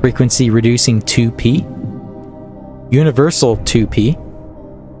 Frequency reducing 2P, universal 2P,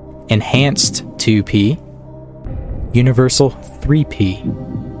 enhanced 2P, universal 3P.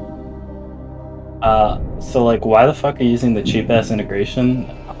 So like, why the fuck are you using the cheap ass integration?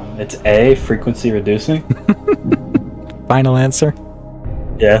 It's A, frequency reducing. Final answer?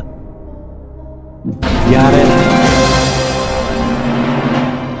 Yeah. Got it.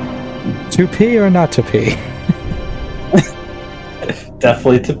 2P or not 2P?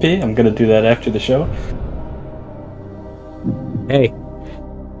 Definitely to P. I'm gonna do that after the show. Okay.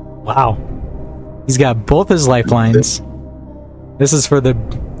 Wow. He's got both his lifelines. This is for the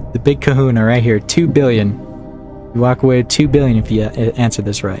big kahuna right here. 2 billion. You walk away with 2 billion if you answer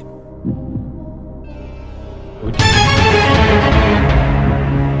this right.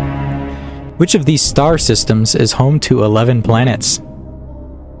 Which of these star systems is home to 11 planets?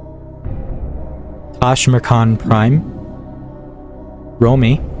 Tashmirkan Prime,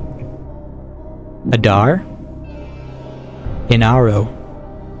 Romi, Adar, Inaro.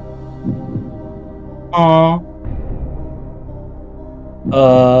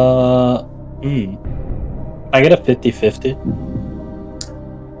 I get a 50-50.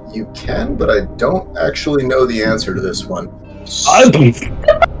 You can, but I don't actually know the answer to this one.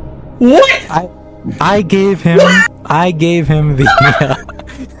 What? I gave him the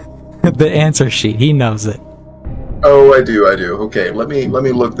the answer sheet. He knows it. Oh, I do. Okay, let me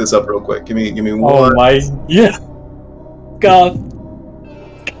look this up real quick. Give me one. Oh my, yeah. God.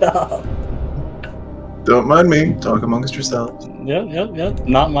 Don't mind me. Talk amongst yourselves. Yep.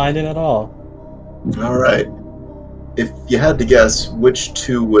 Not minding at all. All right. If you had to guess, which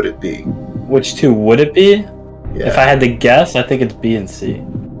two would it be? Which two would it be? Yeah. If I had to guess, I think it's B and C.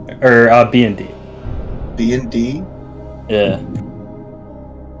 Or B and D. B and D? Yeah.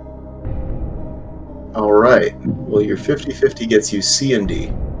 All right. Well, your 50-50 gets you C and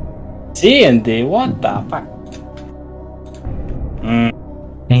D. C and D? What the fuck? And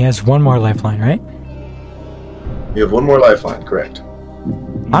he has one more lifeline, right? You have one more lifeline, correct.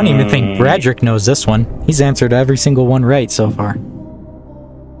 I don't even think Bradrick knows this one. He's answered every single one right so far.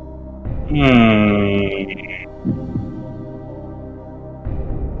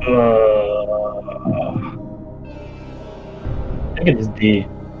 I think it's D.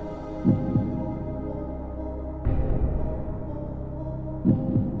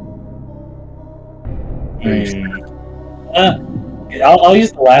 I'll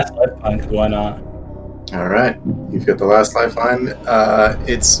use the last lifeline, because why not? All right. You've got the last lifeline.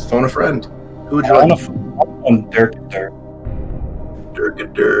 It's phone a friend. Who would you I like? want Durkadur.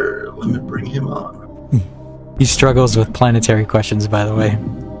 Durkadur. Let me bring him on. He struggles with planetary questions, by the way.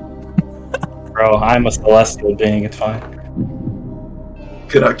 Bro, I'm a celestial being, it's fine.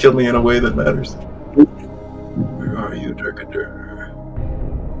 Could not kill me in a way that matters. Where are you, Durkadur?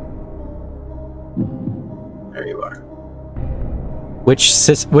 There you are.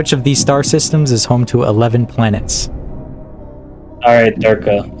 Which of these star systems is home to 11 planets? Alright,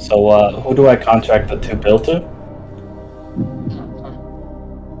 Durka. So, who do I contract the 2 bill to?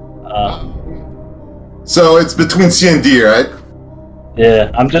 So it's between C and D, right?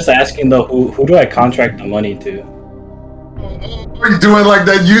 Yeah, I'm just asking though, who do I contract the money to? What are you doing like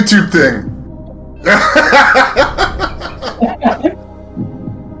that YouTube thing?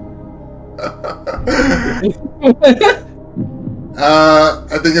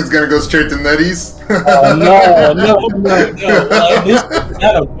 I think it's gonna go straight to Nutties. No.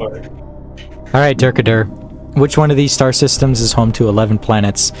 Alright, Durkadur. Which one of these star systems is home to 11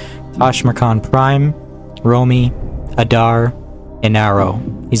 planets? Tashmirkan Prime, Romi, Adar, Inaro.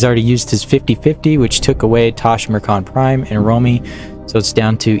 He's already used his 50-50, which took away Tashmirkan Prime and Romi, so it's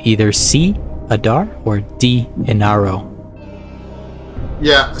down to either C, Adar, or D, Inaro.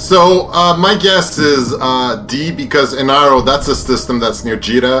 Yeah, so my guess is D, because Inaro, that's a system that's near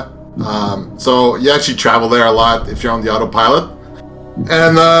Jita. So you actually travel there a lot if you're on the autopilot.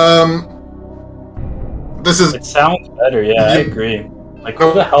 And this is... It sounds better, yeah, I agree. Like,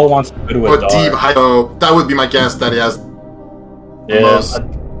 who the hell wants to go to Adar? Deep, so that would be my guess that he has. Yeah,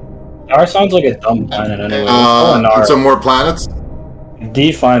 Adar sounds like a dumb planet anyway. And some more planets?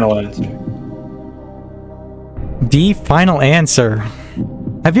 D, final answer. D, final answer.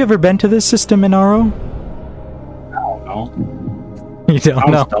 Have you ever been to this system, Inaro? I don't know. You don't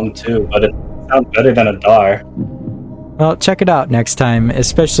know? Sounds dumb too, but it sounds better than Adar. Well, check it out next time,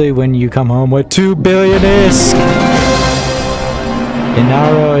 especially when you come home with 2 billion ISK.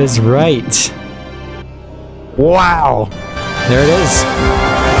 Inaro is right. Wow. There it is.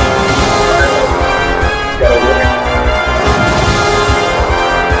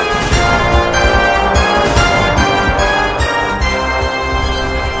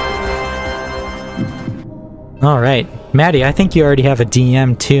 All right. Maddie, I think you already have a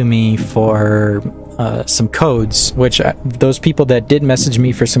DM to me for some codes, which those people that did message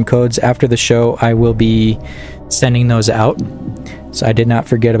me for some codes after the show, I will be sending those out. So I did not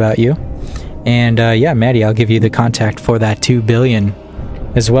forget about you. And yeah, Maddie, I'll give you the contact for that 2 billion,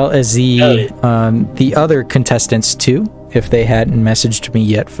 as well as the other contestants too, if they hadn't messaged me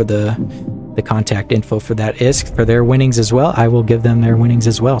yet for the contact info for that ISK for their winnings as well. I will give them their winnings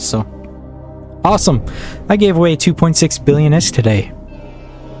as well. So Awesome. I gave away 2.6 billion ISK today.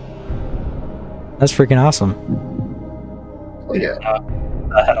 That's freaking awesome. Oh, yeah.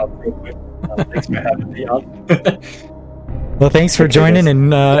 Real quick. Thanks for having me on. Well, thanks for joining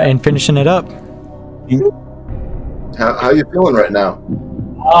and finishing it up. How you feeling right now?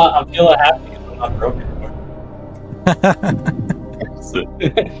 I'm feeling happy because I'm not broke anymore.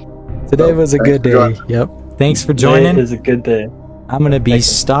 Today was a good day. Yep. Thanks for joining. Today is a good day. I'm going to be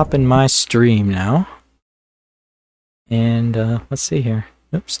stopping my stream now. And let's see here.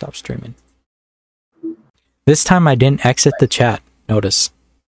 Oops, stop streaming. This time I didn't exit the chat. Notice.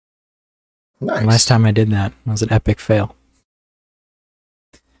 Nice. Last time I did that was an epic fail.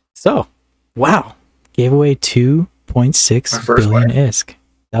 So, wow. Gave away 2.6 billion ISK.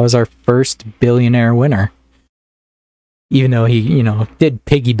 That was our first billionaire winner. Even though he, did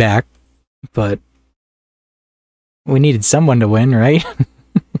piggyback, but we needed someone to win, right?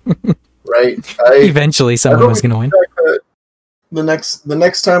 Right. Eventually someone was going to win. The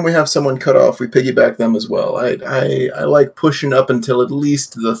next time we have someone cut off, we piggyback them as well. I like pushing up until at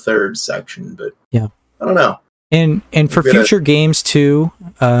least the third section, but yeah, I don't know. And for future games too,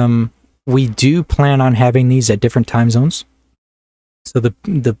 we do plan on having these at different time zones. So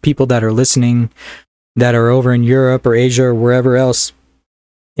the people that are listening that are over in Europe or Asia or wherever else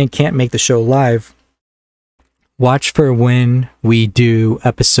and can't make the show live, watch for when we do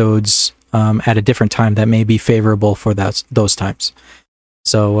episodes at a different time that may be favorable for those times.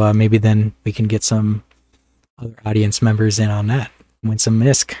 So maybe then we can get some other audience members in on that. Win some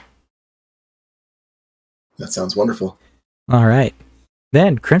ISK. That sounds wonderful. All right.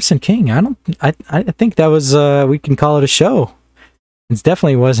 Then Crimson King. I think that was we can call it a show. It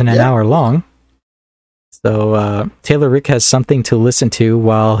definitely wasn't an hour long. So Taylor Rick has something to listen to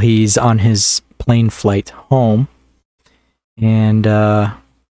while he's on his plane flight home. And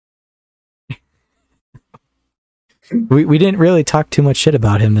we didn't really talk too much shit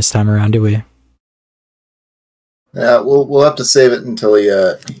about him this time around, did we? Yeah, we'll have to save it until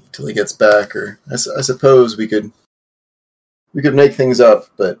he gets back, or I suppose we could make things up,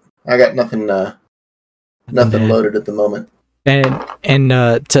 but I got nothing loaded at the moment. And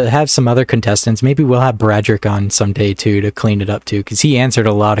to have some other contestants, maybe we'll have Bradrick on someday too to clean it up too, because he answered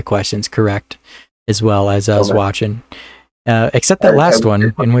a lot of questions correct as well as I was watching. Except that last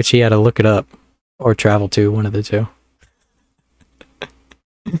one in which he had to look it up or travel to, one of the two.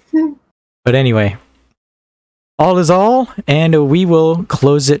 But anyway, all is all, and we will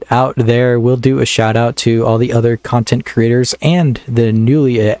close it out there. We'll do a shout out to all the other content creators and the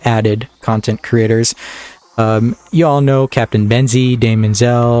newly added content creators. You all know Captain Benzie, Damon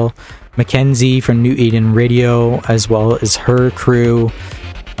Zell, Mackenzie from New Eden Radio, as well as her crew,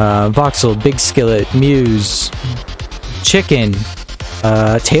 Voxel, Big Skillet, Muse, Chicken,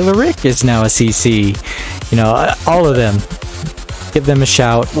 Taylor Rick is now a CC. All of them. Give them a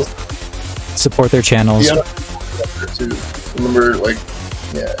shout. Support their channels. Yeah. Remember,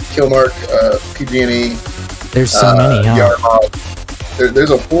 Killmark, PG&E. There's so many, huh?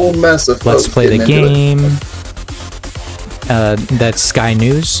 There's a whole mess of folks. Let's Play the Game. That's Sky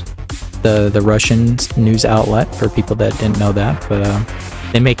News, the Russian news outlet, for people that didn't know that. But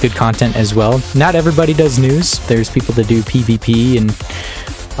they make good content as well. Not everybody does news. There's people that do PvP and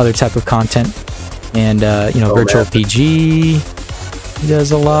other type of content. And, Virtual PG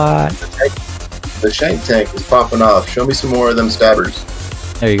does a lot. The Shank Tank is popping off. Show me some more of them stabbers.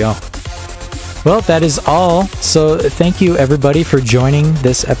 There you go. Well, that is all. So thank you, everybody, for joining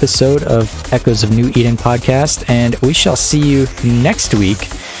this episode of Echoes of New Eden podcast. And we shall see you next week.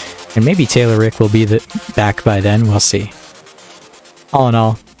 And maybe Taylor Rick will be back by then. We'll see. All in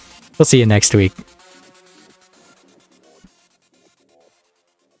all, we'll see you next week.